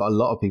that's got a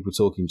lot of people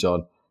talking,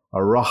 John.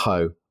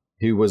 Araujo,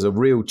 who was a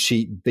real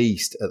cheap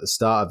beast at the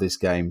start of this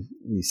game.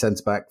 He's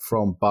centre-back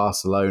from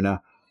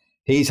Barcelona.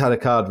 He's had a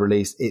card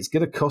released. It's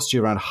going to cost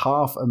you around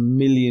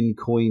 500,000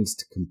 coins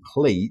to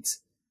complete.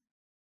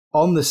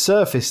 On the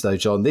surface, though,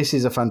 John, this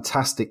is a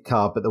fantastic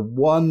card, but the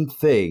one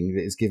thing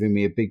that is giving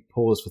me a big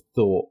pause for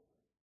thought,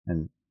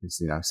 and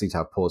I seem to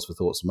have pause for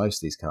thoughts for most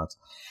of these cards,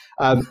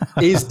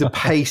 is the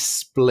pace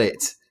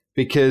split.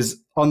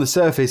 Because on the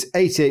surface,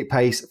 88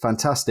 pace,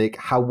 fantastic.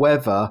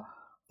 However,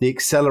 the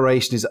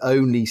acceleration is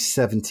only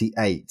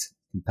 78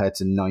 compared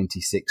to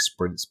 96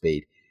 sprint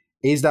speed.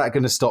 Is that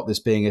going to stop this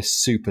being a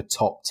super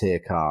top tier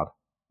card?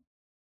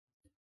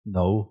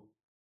 No,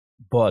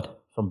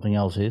 but something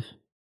else is.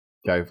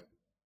 Go.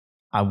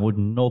 I would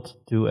not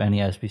do any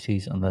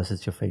SBCs unless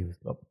it's your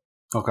favorite club.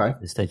 Okay.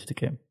 At this stage of the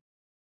game.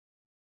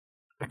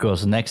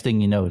 Because the next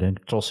thing you know, they're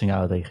tossing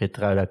out a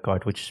Geertruida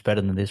card, which is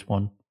better than this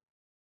one,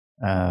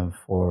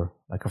 for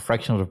like a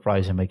fraction of the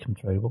price and make them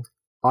tradable.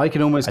 I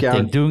can almost guarantee...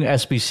 I think doing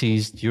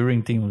SBCs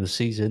during Team of the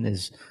Season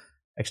is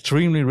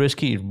extremely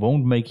risky. It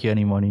won't make you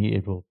any money.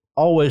 It will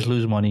always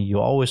lose money. You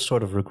always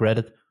sort of regret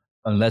it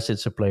unless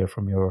it's a player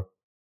from your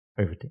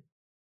favorite team.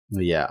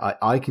 Yeah,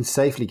 I can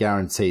safely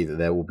guarantee that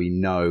there will be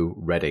no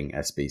Reading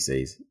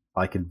SBCs.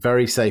 I can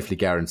very safely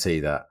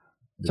guarantee that.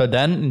 So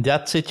then, in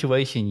that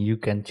situation, you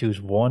can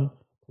choose 1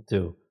 to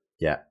 2.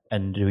 Yeah.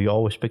 And do you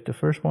always pick the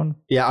first one?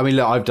 Yeah, I mean,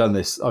 look, I've done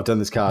this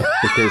card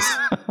because,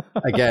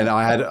 again,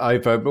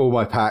 I've opened all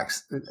my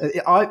packs.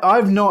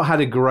 I've not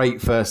had a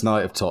great first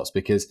night of TOTS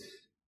because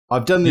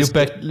I've done this.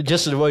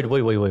 Just wait.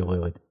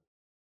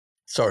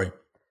 Sorry.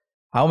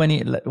 How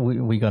many?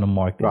 We're gonna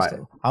mark this. Right.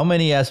 Though. How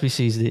many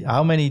SBCs?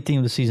 How many Team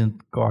of the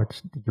Season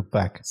cards did you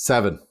pack?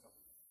 7.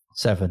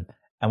 7.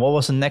 And what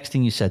was the next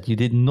thing you said? You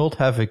did not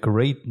have a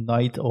great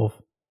night of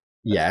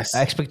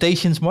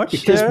expectations much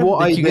because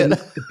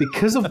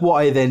because of what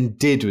I then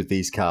did with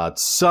these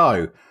cards.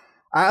 So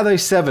out of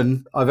those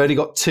 7, I've only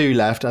got 2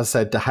 left. As I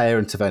said, De Gea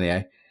and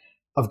Tavernier.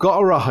 I've got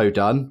Araujo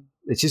done,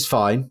 which is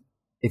fine.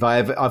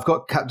 I've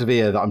got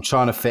Capdevila that I'm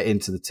trying to fit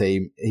into the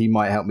team. He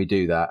might help me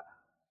do that.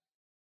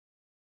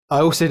 I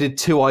also did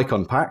 2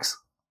 icon packs.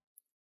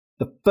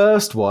 The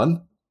first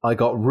one, I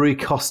got Rui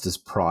Costa's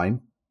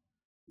Prime.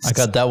 I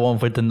got that one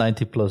with the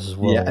 90 plus as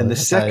well. Yeah, and the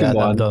second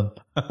one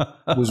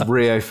was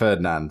Rio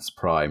Ferdinand's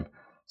Prime.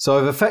 So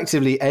I've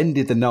effectively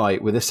ended the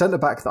night with a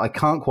centre-back that I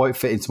can't quite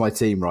fit into my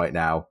team right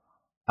now.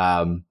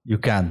 You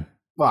can.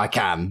 Well, I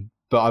can,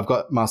 but I've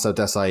got Marcel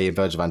Desailly and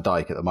Virgil van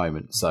Dijk at the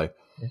moment. So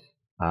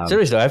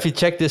seriously, have you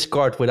checked this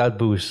card without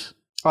boost?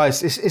 Oh,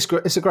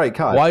 it's a great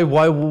card.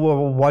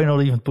 Why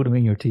not even put him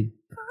in your team?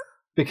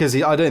 Because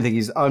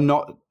I'm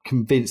not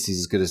convinced he's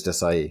as good as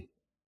Desailly.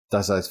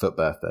 Desailly's foot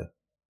birthday.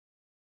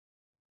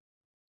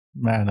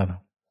 Man, I don't know.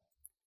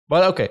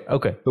 Well, okay.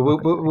 But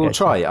we'll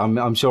try it.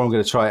 I'm sure I'm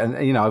going to try it.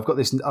 And I've got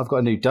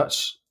a new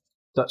Dutch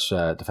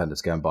defender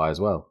to go and buy as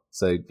well.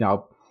 So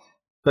Virgil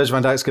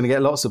van Dijk's going to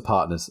get lots of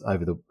partners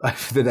over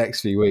the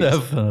next few weeks.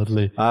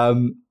 Definitely. But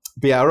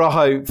yeah,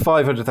 Araujo,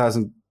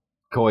 500,000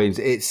 coins.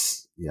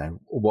 It's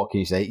what can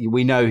you say?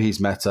 We know he's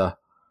meta.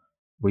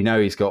 We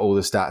know he's got all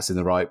the stats in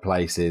the right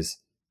places.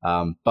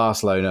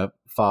 Barcelona,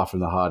 far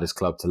from the hardest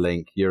club to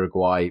link.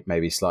 Uruguay,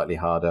 maybe slightly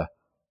harder.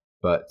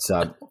 But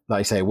like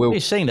I say,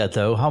 You're saying that,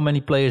 though. How many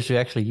players do you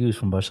actually use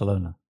from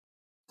Barcelona?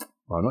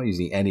 Well, I'm not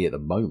using any at the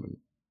moment.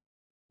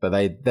 But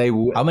they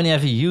will. How many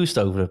have you used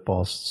over the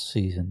past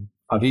season?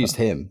 I've used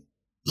him.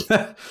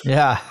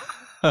 Yeah.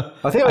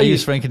 I think I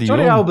use Frankie de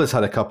Johnny Jong. Alba's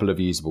had a couple of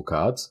usable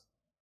cards.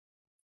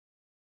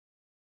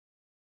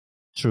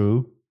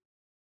 True.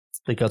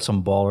 They got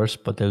some ballers,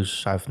 but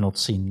those I've not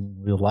seen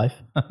in real life.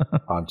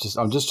 I'm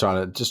just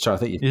trying to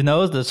think. You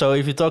know, so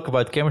if you talk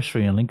about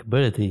chemistry and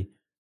linkability,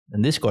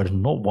 then this card is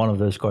not one of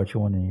those cards you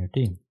want in your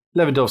team.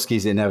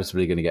 Lewandowski's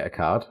inevitably going to get a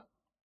card.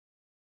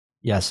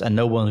 Yes, and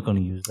no one's going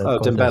to use that. Oh,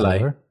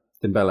 card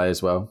Dembele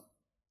as well.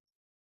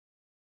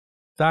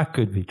 That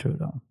could be true,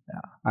 though.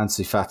 Yeah.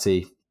 Ansu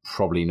Fati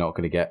probably not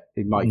going to get.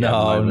 He might get.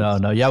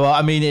 No. Yeah, well,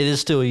 I mean, it is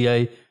still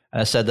EA. And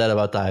I said that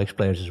about the Ajax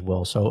players as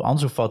well. So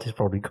Ansu Fati is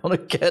probably going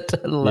to get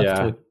a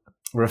left wing.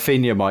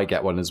 Rafinha might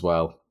get one as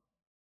well.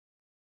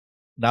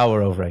 Now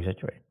we're over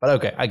exaggerating, but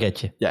okay, I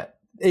get you. Yeah,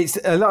 it's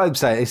like I'm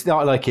saying, it's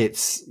not like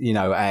it's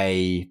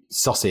a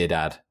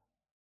Sociedad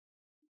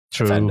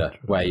defender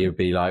where you'd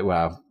be like,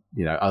 well,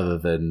 other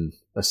than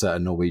a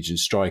certain Norwegian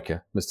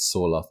striker, Mr.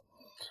 Sorloth,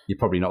 you're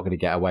probably not going to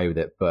get away with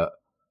it. But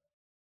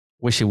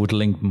wish he would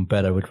link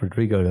better with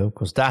Rodrigo though,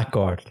 because that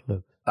card,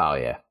 look. Oh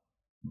yeah,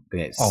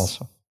 it's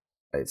awesome.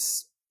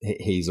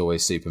 He's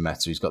always super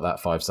meta. He's got that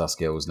 5-star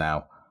skills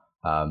now.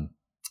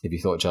 If you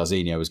thought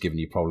Jarzinho was giving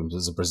you problems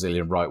as a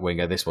Brazilian right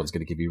winger, this one's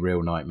going to give you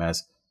real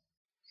nightmares.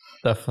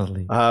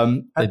 Definitely.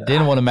 They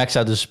didn't want to max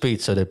out the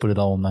speed, so they put it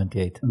all on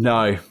 98.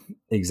 No,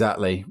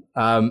 exactly.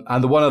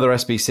 And the one other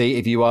SBC,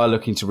 if you are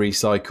looking to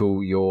recycle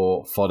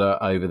your fodder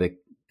over the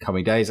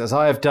coming days, as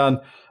I have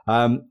done,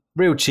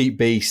 real cheap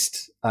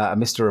beast,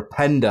 Mr.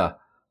 Openda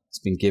has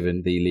been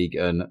given the Ligue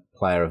 1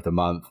 Player of the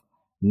Month.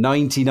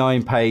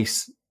 99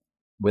 pace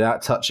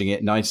without touching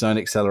it, 99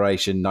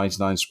 acceleration,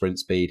 99 sprint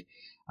speed.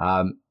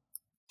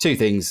 Two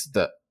things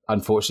that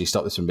unfortunately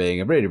stop this from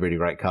being a really, really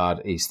great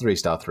card. He's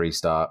 3-star,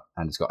 3-star,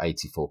 and he's got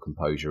 84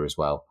 composure as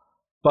well.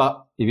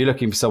 But if you're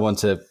looking for someone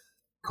to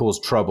cause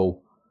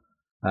trouble,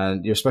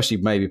 and you're especially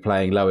maybe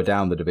playing lower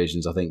down the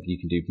divisions, I think you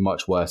can do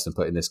much worse than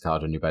putting this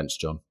card on your bench,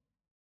 John.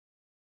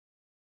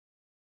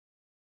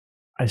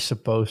 I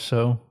suppose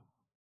so.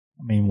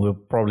 I mean, we're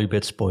probably a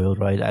bit spoiled,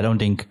 right? I don't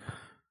think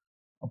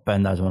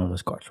Openda is one of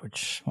those cards,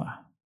 which... Well,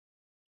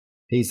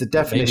 he's the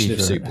definition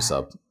of super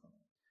sub.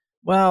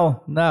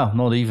 Well, no,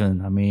 not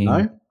even. I mean,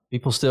 no?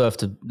 People still have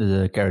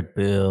the Gareth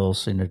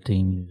Bales in their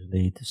team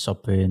usually to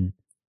sub in,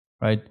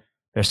 right?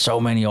 There's so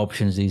many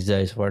options these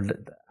days where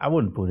I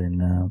wouldn't put in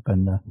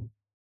Openda.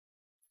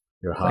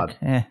 You're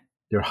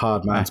a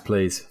hard man to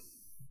please.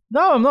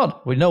 No, I'm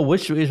not. We know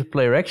which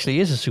player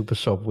actually is a super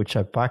sub, which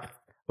I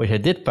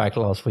did pack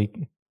last week.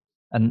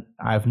 And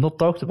I've not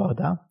talked about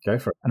that. Go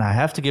for it. And I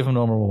have to give an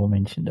honorable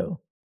mention, though.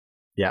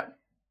 Yeah.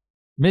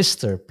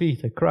 Mr.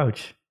 Peter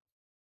Crouch.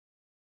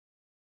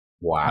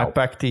 Wow. I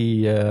packed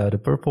the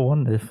purple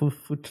one, the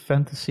Foot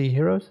Fantasy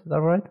Heroes. Is that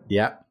right?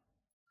 Yeah.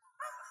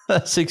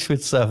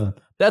 6'7".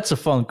 That's a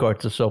fun card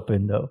to swap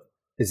in, though.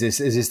 Is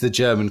this the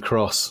German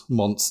cross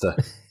monster?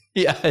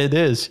 Yeah, it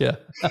is. Yeah.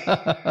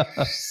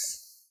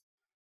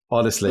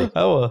 Honestly,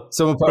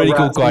 someone put pretty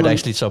cool card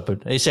actually.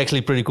 Something. It's actually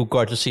a pretty cool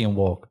card to see him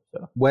walk.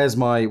 So. Where's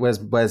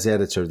the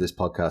editor of this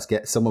podcast?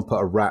 Get someone put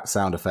a rat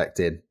sound effect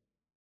in,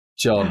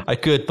 John. I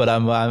could, but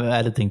I'm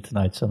editing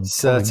tonight. So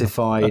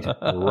certified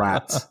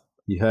rat.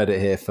 You heard it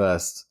here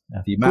first.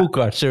 Yeah. Cool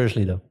card,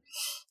 seriously though.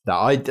 No,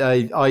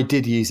 I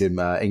did use him.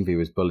 Ingvi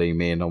was bullying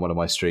me and on one of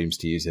my streams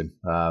to use him.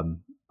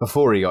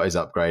 Before he got his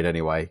upgrade,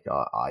 anyway.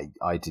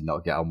 I did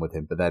not get on with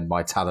him, but then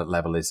my talent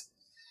level is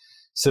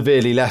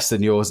severely less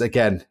than yours.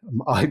 Again,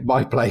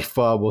 my play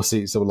far more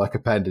suits someone like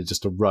Openda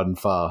just to run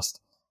fast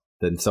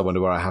than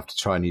someone where I have to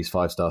try and use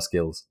 5-star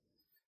skills.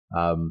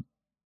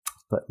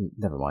 But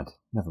never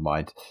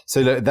mind.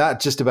 So look, that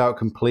just about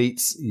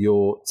completes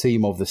your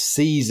team of the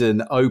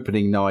season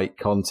opening night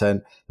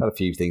content. Got a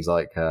few things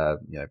like,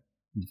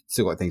 you've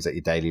still got things like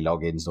your daily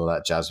logins and all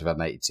that jazz. We've had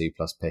an 82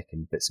 plus pick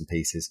and bits and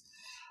pieces.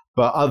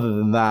 But other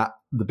than that,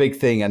 the big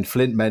thing, and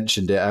Flint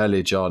mentioned it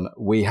earlier, John,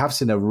 we have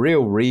seen a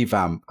real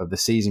revamp of the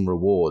season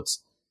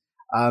rewards.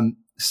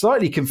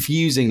 Slightly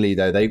confusingly,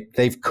 though,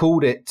 they've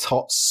called it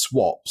TOTS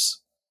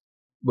swaps,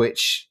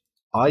 which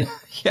I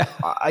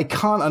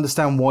can't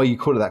understand why you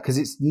call it that,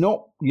 because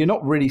you're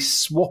not really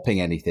swapping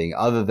anything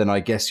other than,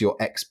 I guess, your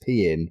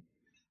XP in.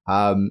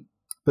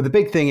 But the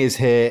big thing is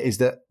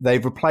that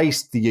they've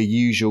replaced your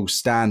usual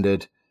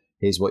standard.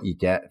 Here's what you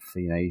get for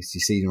your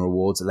season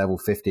rewards at level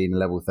 15 and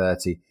level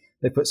 30.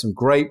 They put some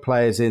great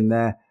players in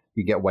there.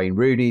 You get Wayne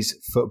Rooney's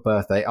FUT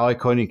birthday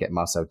icon. You get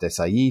Marcel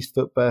Desailly's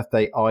FUT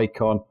birthday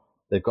icon.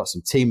 They've got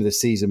some team of the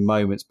season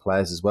moments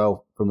players as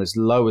well from as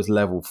low as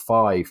level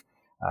 5.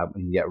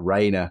 You get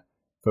Reina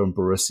from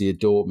Borussia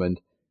Dortmund.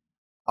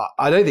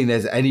 I don't think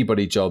there's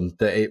anybody, John,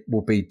 that it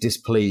will be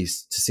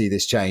displeased to see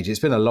this change.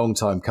 It's been a long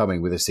time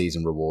coming with the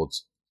season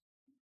rewards.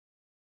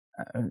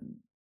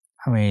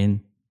 I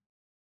mean,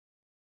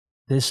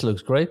 this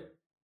looks great.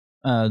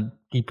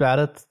 Keep at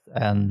it.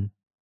 And,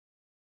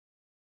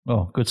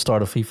 good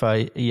start of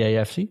FIFA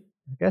EAFC,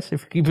 I guess,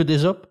 if you keep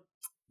this up.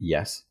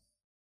 Yes.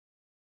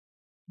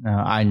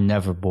 I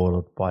never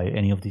bothered by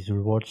any of these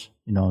rewards.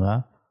 You know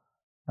that.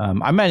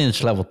 I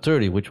managed level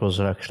 30, which was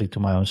actually to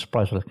my own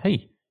surprise. Like,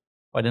 hey,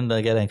 Why didn't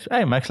I get XP?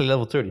 Hey, I'm actually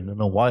level 30. I don't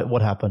know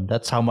what happened.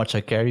 That's how much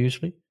I care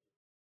usually.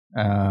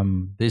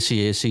 This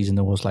season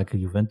there was like a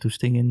Juventus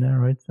thing in there,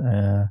 right?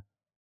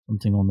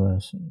 Something on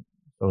the,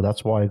 so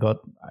that's why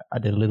I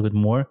did a little bit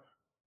more.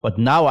 But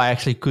now I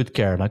actually could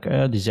care, like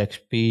these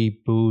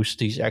XP boosts,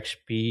 these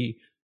XP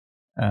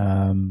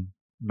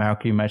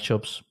Mercury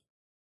matchups.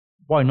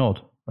 Why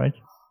not, right?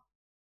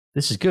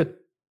 This is good.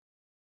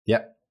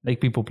 Yep. Make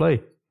people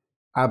play.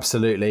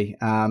 Absolutely.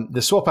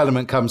 The swap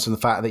element comes from the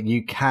fact that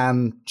you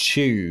can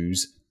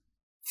choose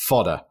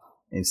fodder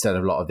instead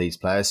of a lot of these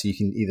players. So you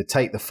can either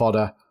take the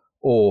fodder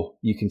or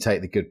you can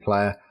take the good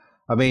player.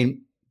 I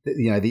mean,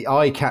 the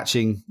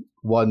eye-catching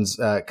ones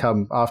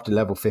come after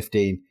level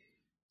 15.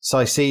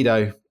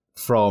 Caicedo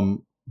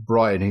from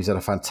Brighton, who's had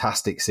a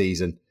fantastic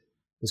season,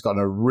 has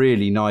gotten a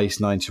really nice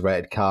 90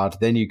 rated card.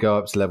 Then you go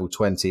up to level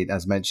 20. And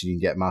as mentioned, you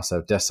can get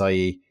Marcel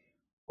Desailly,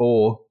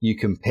 or you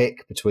can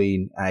pick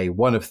between a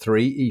 1 of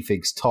 3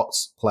 eFigs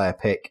TOTS player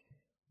pick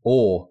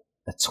or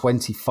a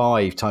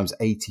 25 times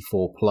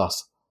 84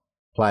 plus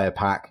player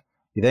pack.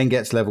 You then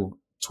get to level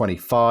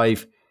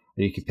 25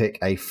 and you can pick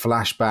a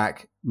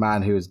flashback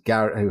man who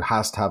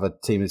has to have a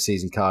team of the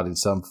season card in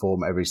some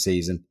form every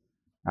season,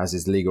 as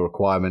is legal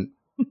requirement.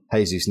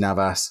 Jesus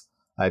Navas,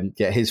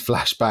 get his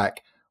flashback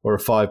or a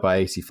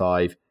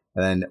 5x85.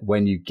 And then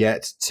when you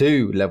get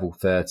to level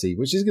 30,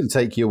 which is going to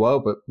take you a while,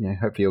 but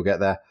hopefully you'll get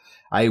there,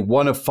 a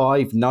 1 of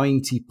 5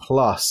 90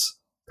 plus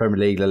Premier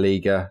League, La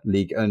Liga,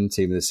 League 1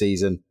 team of the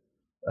season,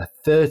 a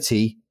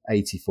 30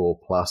 84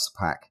 plus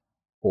pack,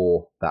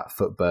 or that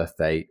FUT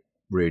birthday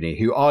Rooney,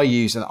 who I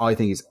use and I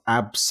think is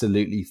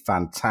absolutely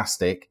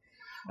fantastic.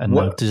 And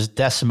just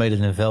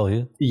decimated in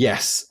value.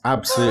 Yes,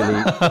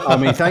 absolutely. I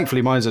mean,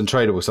 thankfully mine's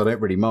untradeable, so I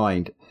don't really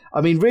mind. I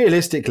mean,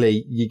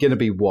 realistically, you're going to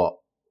be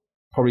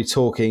probably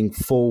talking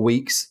 4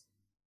 weeks,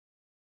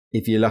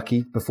 if you're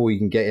lucky, before you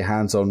can get your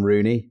hands on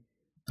Rooney.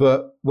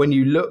 But when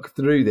you look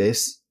through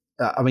this,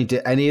 I mean,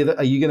 are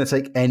you going to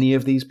take any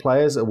of these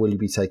players, or will you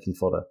be taking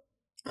fodder?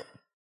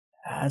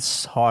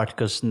 It's hard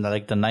because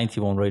like the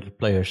 91 rated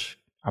players,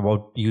 I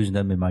won't use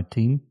them in my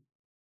team.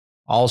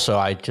 Also,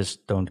 I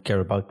just don't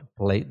care about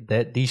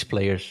these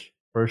players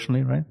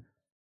personally, right?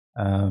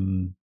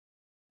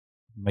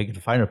 Make it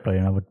a finer player,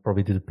 and I would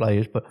probably do the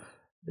players, but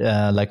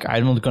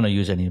I'm not going to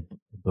use any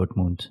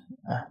Dortmund.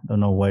 Don't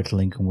know where to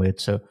link them with,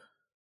 so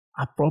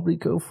I'd probably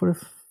go for the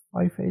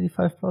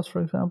 585 plus,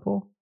 for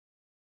example,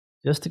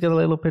 just to get a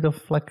little bit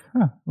of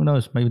who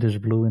knows, maybe there's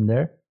blue in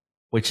there,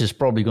 which is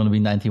probably going to be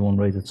 91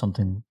 rated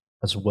something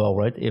as well,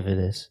 right? If it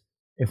is.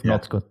 If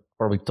not, could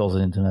probably toss it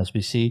into an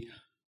SBC.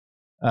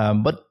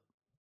 But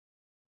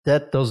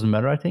that doesn't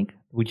matter, I think.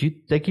 Would you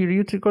take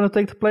you're going to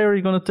take the player, or are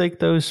you going to take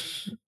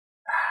those?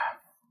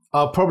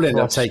 I'll probably end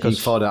up taking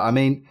fodder. I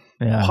mean,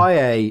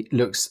 Payet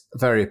looks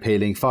very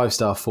appealing.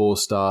 5-star,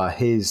 4-star.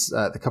 His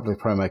the couple of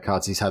promo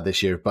cards he's had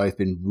this year have both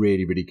been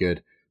really, really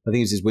good. I think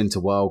it was his Winter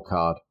Wild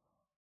card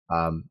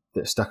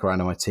that stuck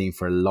around on my team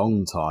for a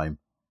long time.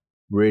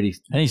 Really,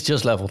 and he's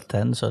just level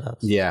 10, so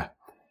that's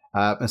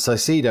and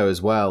Caicedo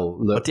as well.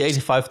 But the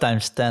 85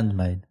 times 10,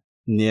 mate.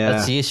 Yeah,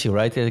 that's the issue,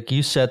 right? Like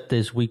you said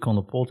this week on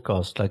the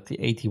podcast, like the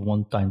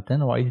 81 times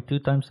 10 or 82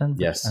 times 10.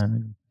 Yes,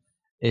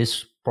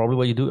 is probably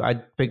what you do.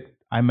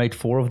 I made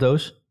 4 of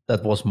those.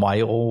 That was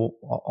my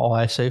all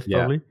I saved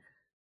probably,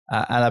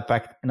 and I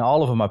packed, and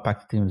all of them I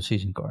packed the team of the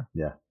season card.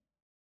 Yeah.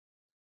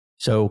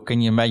 So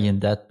can you imagine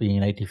that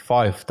being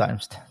 85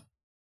 times 10?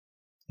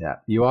 Yeah,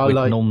 you are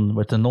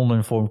with the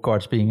non-informed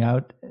cards being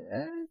out.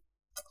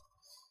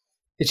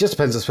 It just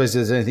depends, I suppose, if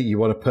there's anything you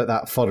want to put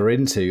that fodder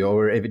into,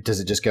 or if it does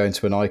it just go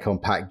into an icon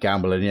pack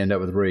gamble and you end up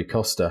with Rui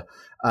Costa.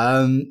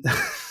 I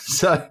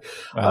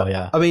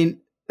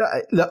mean,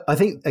 look, I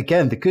think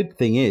again the good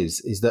thing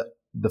is that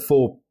the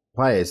 4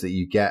 players that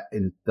you get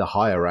in the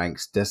higher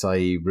ranks,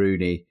 Desailly,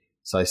 Rooney,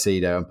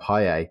 Caicedo, and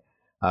Payet,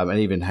 and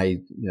even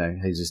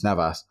Jesus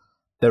Navas,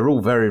 they're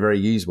all very, very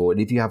usable.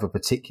 And if you have a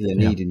particular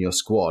need in your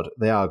squad,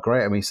 they are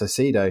great. I mean,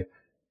 Caicedo,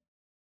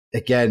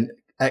 again,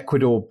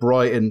 Ecuador,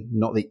 Brighton,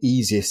 not the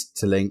easiest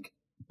to link,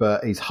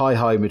 but he's high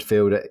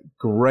midfielder,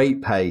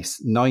 great pace,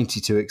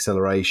 92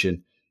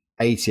 acceleration,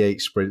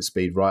 88 sprint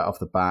speed right off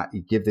the bat.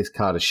 You give this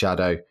card a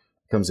shadow,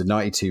 becomes a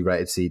 92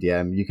 rated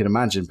CDM. You can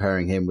imagine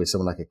pairing him with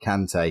someone like a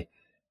Kante,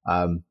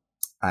 and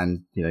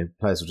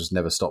players will just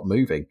never stop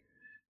moving.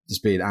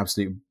 Just be an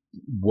absolute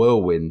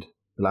whirlwind,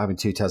 like having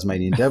 2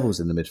 Tasmanian Devils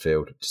in the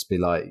midfield. Just be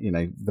like,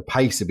 the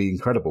pace would be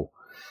incredible.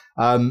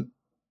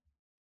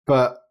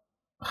 But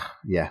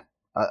yeah,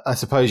 I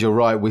suppose you're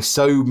right. With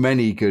so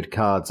many good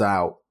cards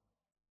out,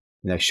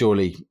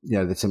 surely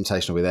the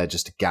temptation will be there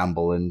just to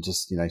gamble and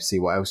just see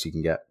what else you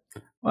can get.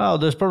 Well,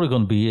 there's probably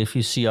going to be, if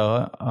you see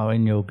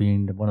Aurelio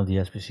being one of the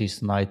SBCs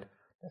tonight,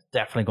 there's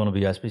definitely going to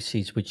be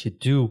SBCs which you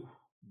do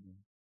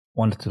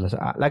want to.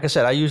 Like I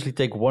said, I usually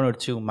take 1 or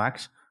 2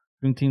 max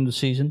during team of the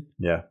season.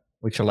 Yeah,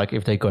 which are like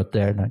if they got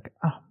there, like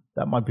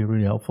that might be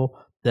really helpful.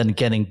 Then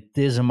getting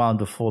this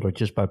amount of fodder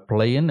just by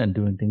playing and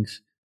doing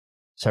things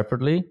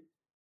separately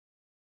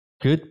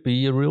could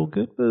be a real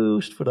good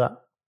boost for that.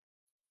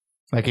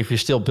 Like if you're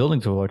still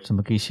building towards the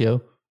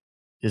Marquisio,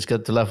 just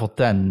get to level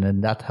 10,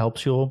 and that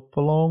helps you up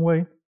a long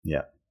way.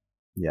 Yeah.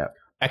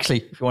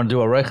 Actually, if you want to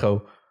do a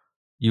rego,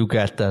 you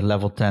get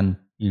level 10.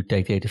 You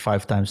take the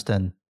 85 times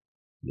 10.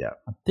 Yeah.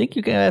 I think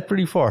you can get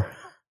pretty far.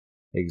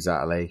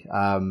 Exactly.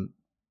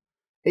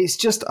 It's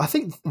just, I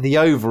think the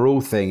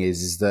overall thing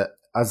is that,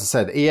 as I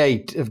said,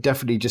 EA have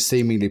definitely just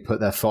seemingly put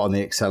their foot on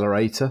the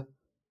accelerator.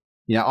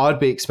 I'd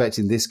be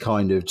expecting this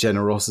kind of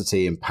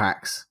generosity in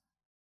packs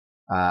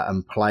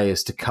and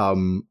players to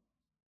come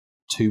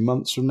 2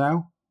 months from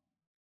now.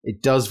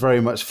 It does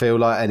very much feel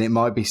like, and it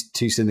might be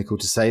too cynical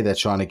to say, they're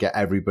trying to get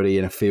everybody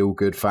in a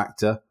feel-good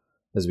factor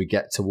as we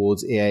get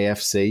towards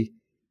EAFC.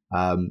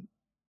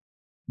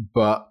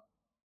 But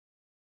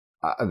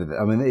I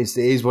mean, it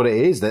is what it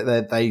is.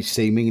 That they've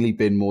seemingly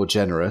been more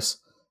generous,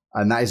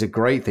 and that is a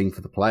great thing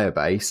for the player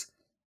base.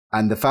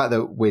 And the fact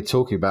that we're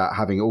talking about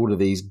having all of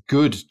these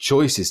good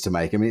choices to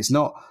make. I mean,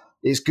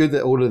 it's good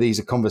that all of these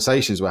are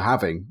conversations we're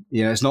having.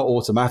 It's not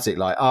automatic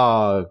like,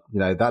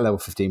 that level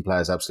 15 player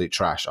is absolute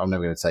trash. I'm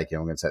never going to take him.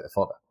 I'm going to take the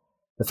fodder.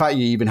 The fact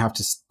you even have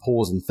to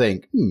pause and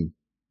think,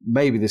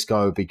 maybe this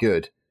guy would be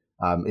good,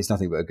 is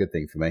nothing but a good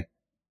thing for me.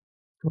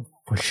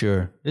 For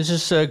sure. This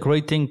is a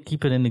great thing.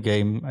 Keep it in the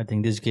game. I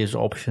think this gives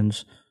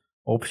options.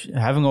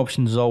 Having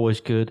options is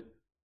always good.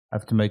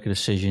 Have to make a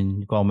decision.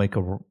 You can't make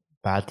a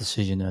bad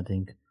decision, I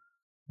think.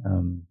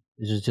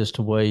 This is just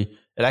the way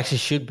it actually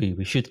should be.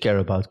 We should care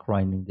about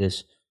grinding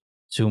this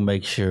to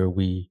make sure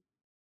we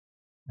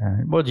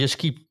just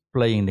keep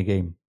playing the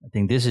game. I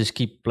think this is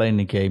keep playing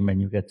the game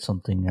and you get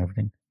something,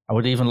 everything. I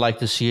would even like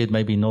to see it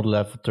maybe not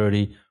level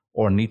 30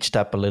 or need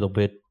step a little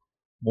bit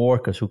more,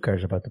 because who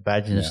cares about the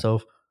badges and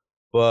stuff.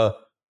 But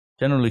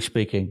generally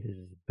speaking, this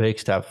is a big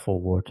step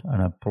forward,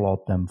 and I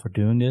applaud them for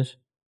doing this.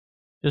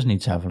 Just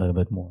needs to have a little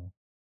bit more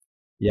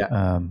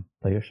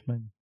players,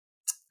 maybe.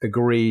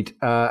 Agreed.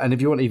 And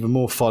if you want even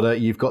more fodder,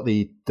 you've got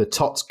the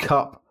TOTS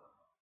Cup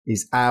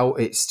is out.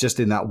 It's just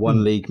in that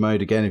one league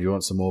mode again if you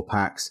want some more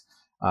packs.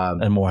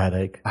 And more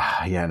headache.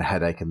 And a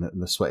headache and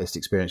the sweatiest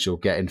experience you'll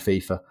get in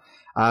FIFA.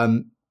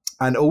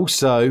 And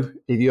also,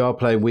 if you are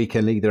playing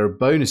Weekend League, there are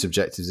bonus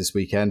objectives this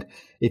weekend.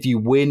 If you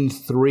win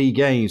 3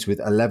 games with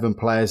 11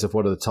 players of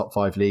one of the top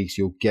 5 leagues,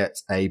 you'll get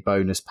a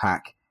bonus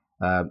pack,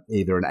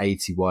 either an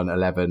 81,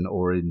 11,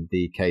 or in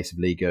the case of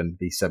Ligue 1,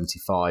 the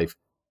 75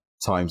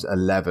 times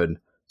 11.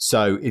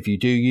 So if you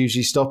do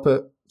usually stop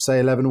at, say,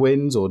 11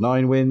 wins or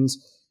 9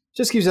 wins,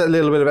 just gives it a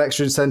little bit of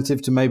extra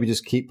incentive to maybe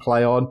just keep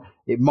play on.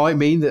 It might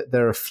mean that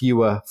there are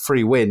fewer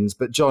free wins.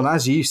 But, John,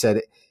 as you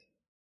said,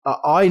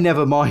 I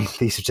never mind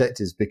these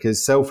objectives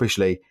because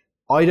selfishly,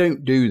 I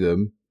don't do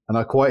them, and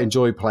I quite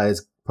enjoy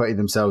players putting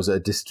themselves at a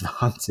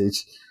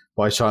disadvantage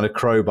by trying to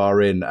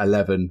crowbar in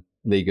 11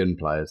 Ligue 1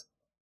 players.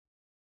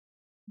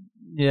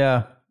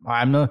 Yeah,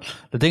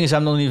 the thing is,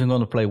 I'm not even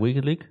going to play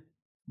Weekend League,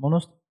 I'm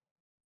honest.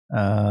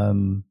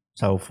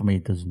 So for me,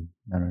 it doesn't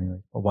matter anyway.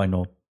 But why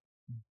not?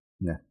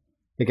 Yeah.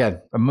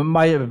 Again,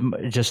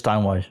 just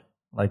time wise,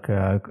 like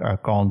I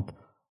can't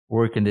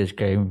work in this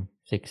game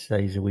 6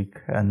 days a week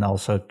and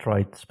also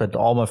try to spend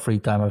all my free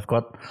time I've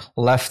got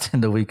left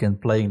in the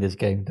weekend playing this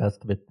game. That's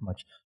a bit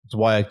much. That's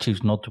why I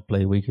choose not to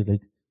play Weekend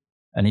League,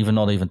 and even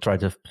not even try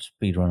to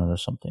speedrun it or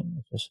something.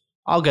 It's just,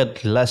 I'll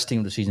get less Team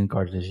of the Season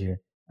cards this year.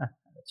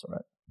 That's all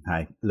right.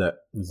 Hey, look,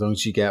 as long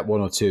as you get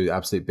 1 or 2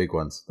 absolute big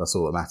ones, that's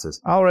all that matters.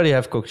 I already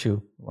have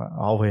Kokshu.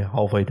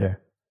 Halfway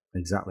there.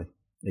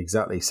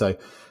 Exactly. So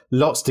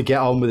lots to get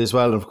on with as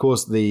well. And of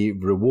course, the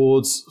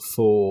rewards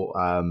for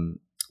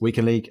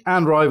Weekend League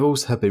and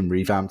Rivals have been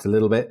revamped a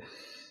little bit.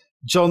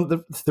 John,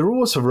 the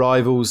rewards for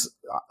Rivals,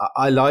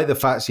 I like the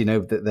fact,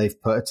 that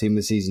they've put a Team of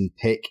the Season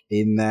pick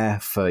in there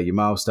for your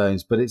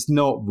milestones, but it's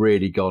not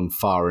really gone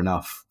far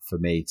enough for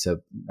me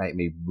to make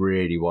me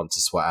really want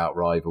to sweat out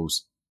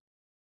Rivals.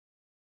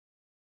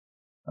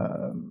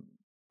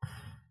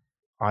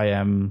 I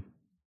am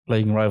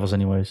playing Rivals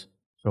anyways,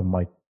 so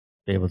might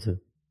be able to.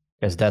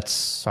 Because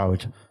that's how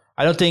it.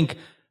 I don't think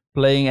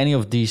playing any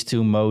of these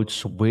 2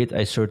 modes with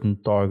a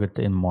certain target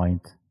in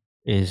mind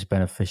is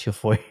beneficial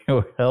for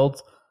your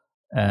health,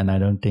 and I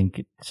don't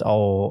think it's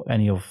all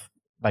any of,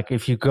 like,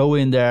 if you go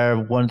in there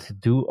want to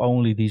do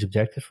only these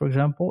objectives, for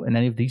example, in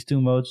any of these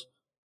 2 modes,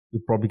 you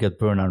probably get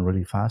burned out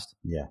really fast.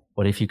 Yeah.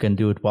 But if you can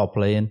do it while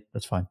playing,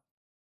 that's fine.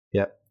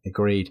 Yep,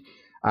 agreed.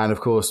 And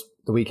of course,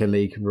 the Weekend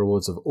League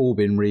rewards have all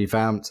been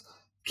revamped.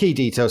 Key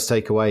details to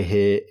take away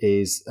here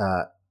is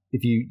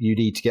if you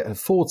need to get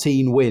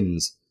 14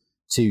 wins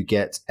to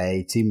get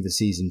a Team of the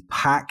Season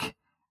pack.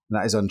 And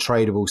that is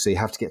untradeable, so you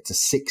have to get to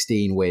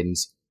 16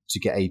 wins to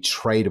get a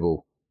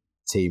tradable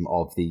Team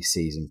of the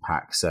Season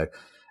pack. So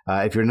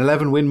if you're an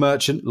 11-win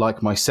merchant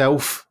like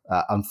myself,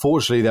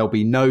 unfortunately, there'll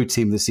be no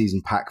Team of the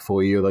Season pack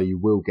for you, although you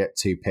will get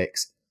 2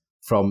 picks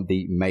from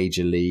the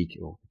Major League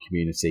or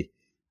community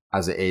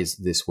as it is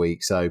this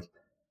week. So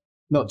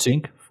not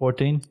too...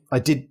 14? I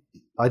did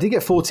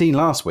get 14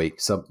 last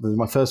week, so it was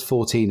my first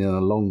 14 in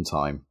a long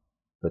time.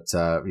 But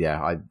I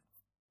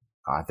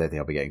don't think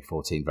I'll be getting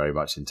 14 very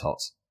much in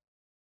TOTS.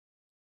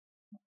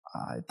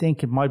 I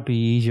think it might be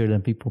easier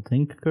than people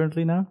think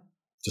currently now.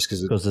 Just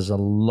because there's a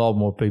lot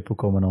more people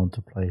coming on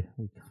to play.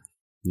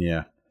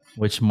 Yeah.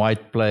 Which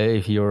might play,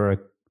 if you're a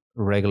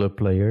regular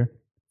player,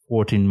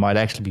 14 might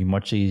actually be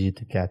much easier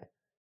to get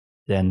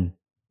than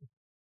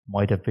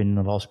might have been in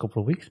the last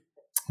couple of weeks.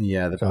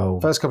 Yeah, the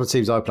first couple of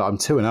teams I played, I'm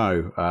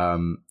 2-0.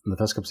 The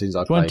first couple of teams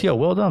I played. 20,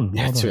 well done.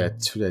 Yeah,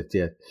 20-0.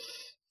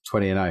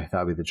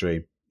 That would be the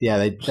dream. Yeah,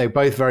 they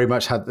both very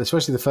much had,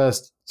 especially the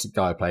first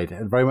guy I played,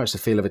 had very much the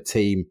feel of a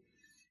team.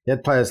 You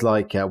had players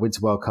like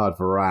Winter Wildcard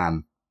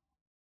Varane,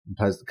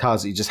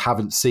 cards that you just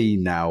haven't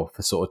seen now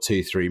for sort of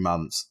 2-3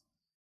 months.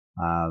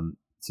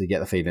 So you get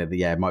the feeling that,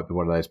 it might be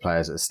one of those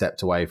players that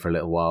stepped away for a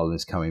little while and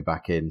is coming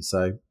back in.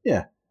 So,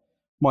 yeah,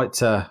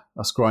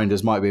 us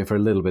grinders might be in for a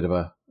little bit of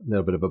a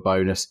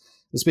bonus.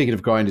 And speaking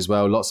of grind as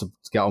well, lots to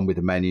get on with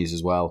the menus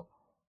as well.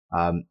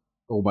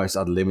 Almost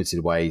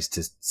unlimited ways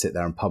to sit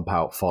there and pump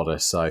out fodder.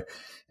 So,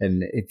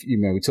 and if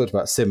we talked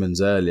about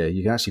Simmons earlier,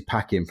 you can actually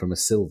pack him from a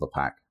silver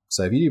pack.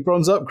 So if you do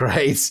bronze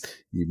upgrades,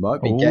 you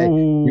might be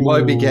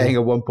getting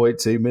a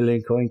 1.2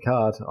 million coin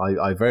card.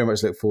 I very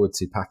much look forward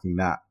to packing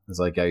that as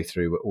I go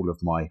through all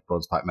of my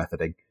bronze pack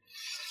methoding.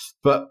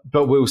 But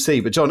we'll see.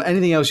 But John,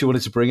 anything else you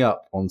wanted to bring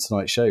up on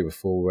tonight's show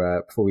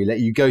before we let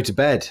you go to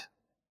bed?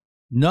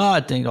 No,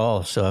 I think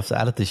so I have to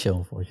edit the show,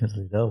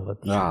 unfortunately, though.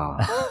 But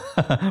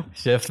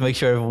you have to make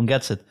sure everyone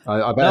gets it.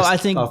 I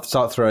think I'll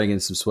start throwing in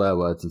some swear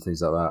words and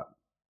things like that.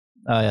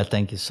 Oh yeah,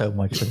 thank you so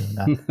much for doing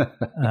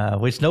that.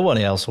 Which no one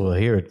else will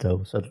hear it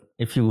though. So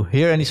if you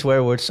hear any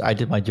swear words, I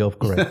did my job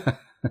correct.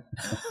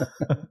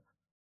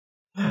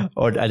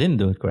 Or I didn't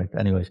do it correct.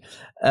 Anyways.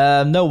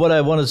 No, what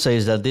I want to say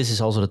is that this is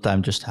also the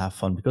time just to have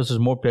fun, because there's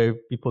more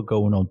people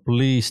going on.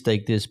 Please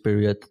take this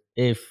period,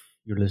 if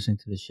you're listening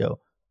to the show,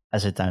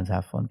 as a time to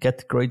have fun. Get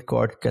the great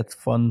card, get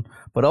fun,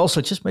 but also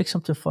just make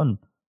something fun.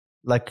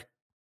 Like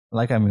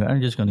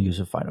I'm just going to use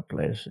the final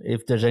players.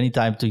 If there's any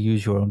time to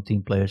use your own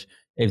team players,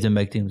 if they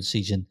make team of the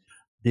season,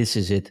 this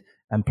is it.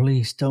 And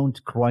please don't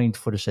grind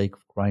for the sake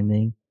of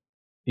grinding.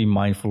 Be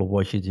mindful of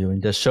what you're doing.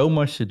 There's so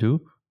much to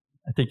do.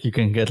 I think you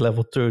can get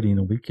level 30 in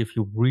a week if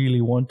you really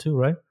want to,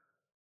 right?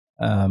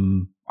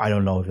 I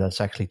don't know if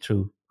that's actually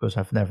true, because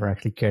I've never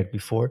actually cared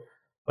before.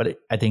 But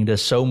I think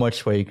there's so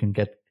much where you can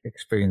get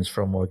experience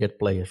from, or get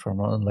players from,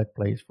 or unlock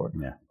players for,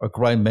 or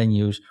grind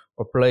menus,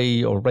 or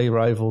play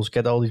rivals,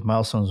 get all these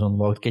milestones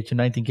unlocked, get your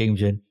 19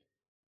 games in.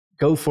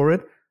 Go for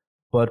it,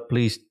 but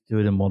please do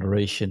it in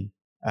moderation,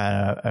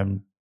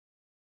 and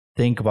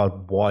think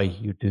about why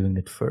you're doing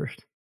it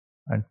first.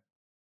 Right?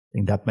 I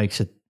think that makes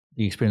the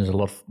experience a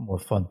lot more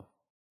fun.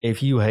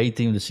 If you hate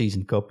Team of the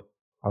Season Cup,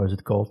 how is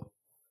it called?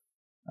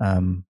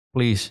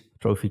 Please,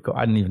 Trophy Cup.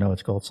 I don't even know what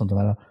it's called, something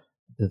like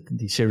that.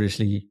 The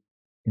seriously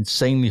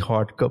insanely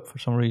hard cup for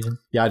some reason.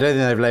 Yeah, I don't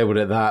think they've labelled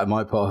it that. It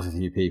might put off a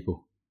few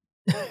people.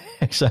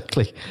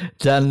 Exactly.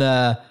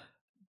 Then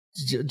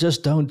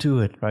just don't do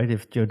it, right?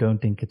 If you don't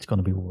think it's going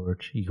to be worth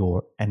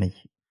your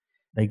energy.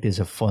 Make this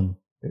a fun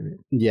period.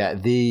 Yeah,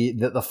 the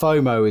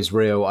FOMO is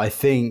real. I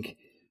think,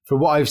 from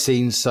what I've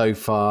seen so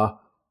far,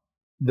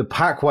 the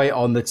pack weight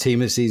on the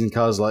Team of the Season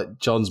cards, like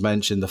John's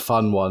mentioned, the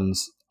fun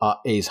ones,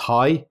 is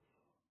high.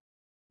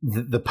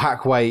 The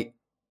pack weight,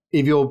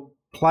 if you're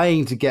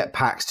playing to get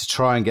packs to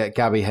try and get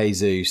Gabby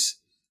Jesus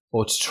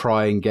or to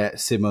try and get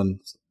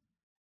Simmons,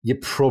 you're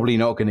probably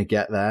not going to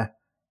get there.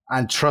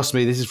 And trust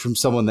me, this is from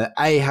someone that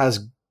A,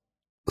 has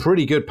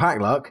pretty good pack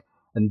luck,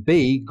 and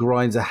B,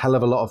 grinds a hell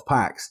of a lot of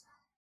packs.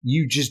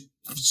 You just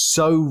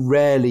so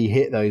rarely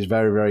hit those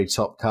very, very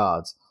top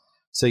cards.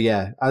 So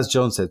yeah, as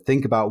John said,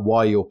 think about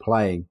why you're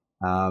playing.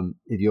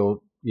 If you're,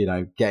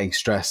 getting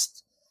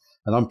stressed,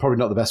 and I'm probably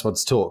not the best one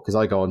to talk because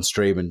I go on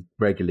stream and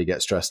regularly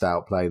get stressed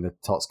out playing the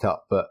TOTS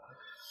Cup, but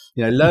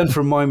learn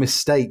from my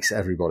mistakes,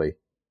 everybody.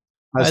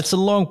 It's a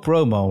long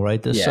promo, right?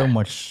 There's so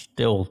much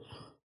still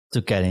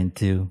to get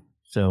into.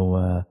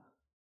 So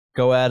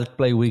go at it,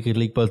 play Weekend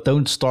League, but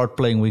don't start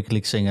playing Weekend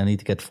League saying I need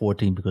to get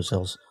 14 because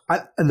else.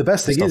 And the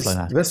best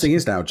thing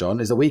is now, John,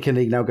 is the Weekend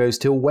League now goes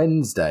till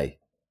Wednesday.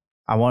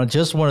 I wanted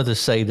to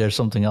say there's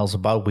something else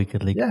about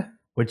Weekend League,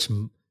 which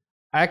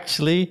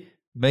actually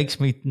makes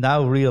me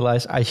now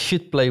realize I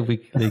should play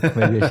Weekend League.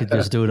 Maybe I should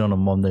just do it on a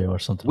Monday or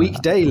something.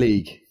 Weekday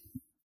League.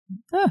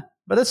 Yeah,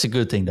 but that's a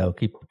good thing though.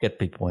 Get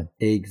people in.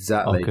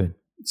 Exactly. Oh, good.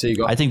 So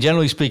I think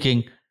generally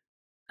speaking,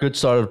 good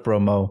start of the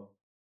promo.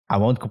 I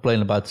won't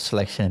complain about the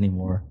selection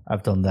anymore.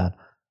 I've done that.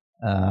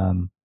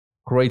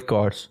 Great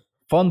cards,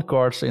 fun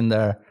cards in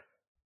there.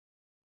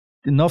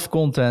 Enough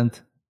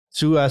content.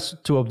 Two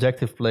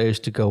objective players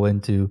to go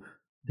into.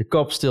 The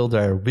cup's still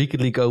there.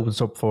 Weekend League opens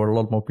up for a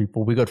lot more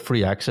people. We got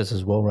free access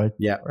as well, right?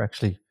 Yeah.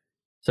 Actually.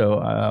 So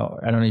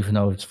I don't even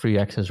know if it's free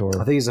access or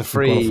I think it's a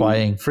free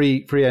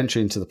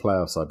entry into the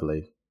playoffs, I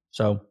believe.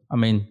 So,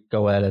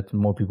 go at it.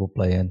 More people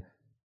play in.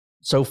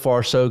 So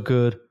far, so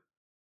good.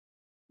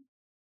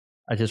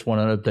 I just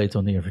want an update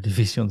on the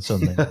Eredivisie on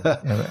Sunday.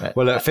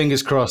 Well, look,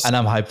 fingers crossed. And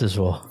I'm hyped as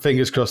well.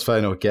 Fingers crossed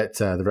Feyenoord get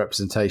the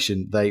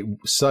representation they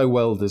so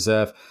well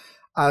deserve.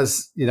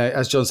 As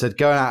John said,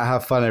 go out and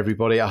have fun,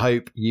 everybody. I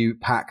hope you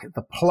pack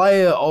the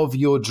player of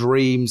your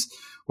dreams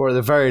or at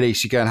the very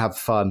least, you go and have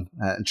fun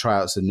and try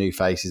out some new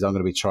faces. I'm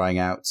going to be trying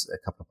out a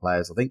couple of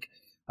players, I think,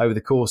 over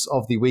the course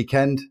of the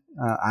weekend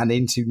and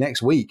into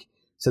next week.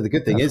 So the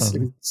good thing is,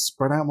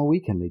 spread out my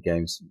weekend league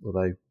games.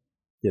 Although,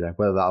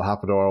 whether that'll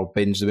happen or I'll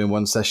binge them in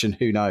one session,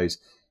 who knows?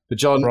 But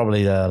John,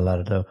 probably the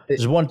latter though.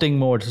 There's one thing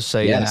more to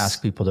say and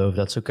ask people though, if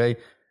that's okay.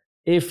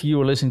 If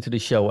you are listening to the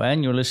show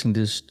and you're listening to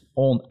this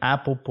on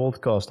Apple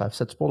Podcast, I've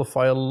said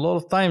Spotify a lot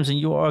of times, and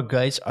you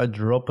guys are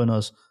dropping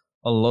us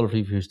a lot of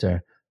reviews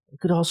there. I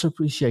could also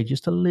appreciate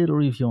just a little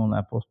review on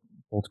Apple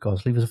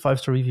Podcast. Leave us a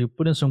 5-star review,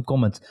 put in some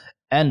comments,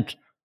 and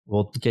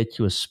we'll get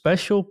you a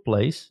special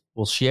place.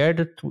 We'll share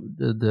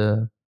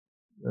the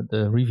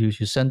reviews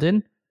you send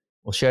in.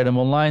 We'll share them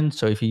online.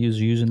 So if you use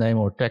a username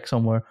or tag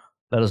somewhere,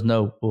 let us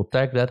know. We'll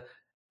tag that.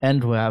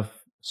 And we'll have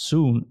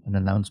soon an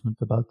announcement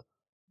about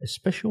a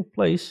special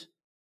place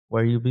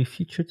where you'll be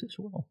featured as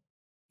well.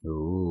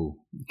 Ooh,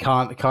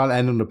 can't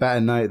end on a better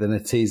note than a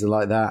teaser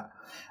like that.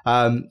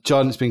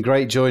 John, it's been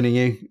great joining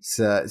you. It's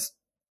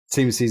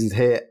team of season's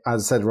here.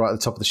 As I said right at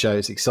the top of the show,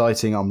 it's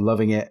exciting. I'm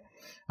loving it.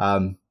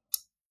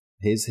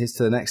 Here's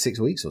to the next 6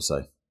 weeks or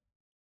so.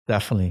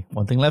 Definitely.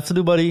 One thing left to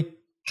do, buddy.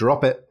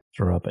 Drop it.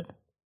 Drop it.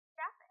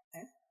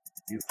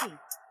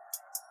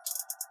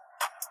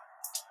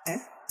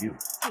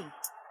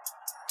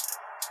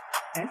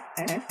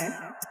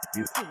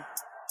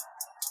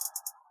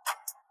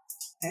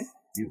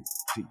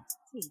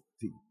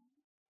 U-T-T-T-U-T.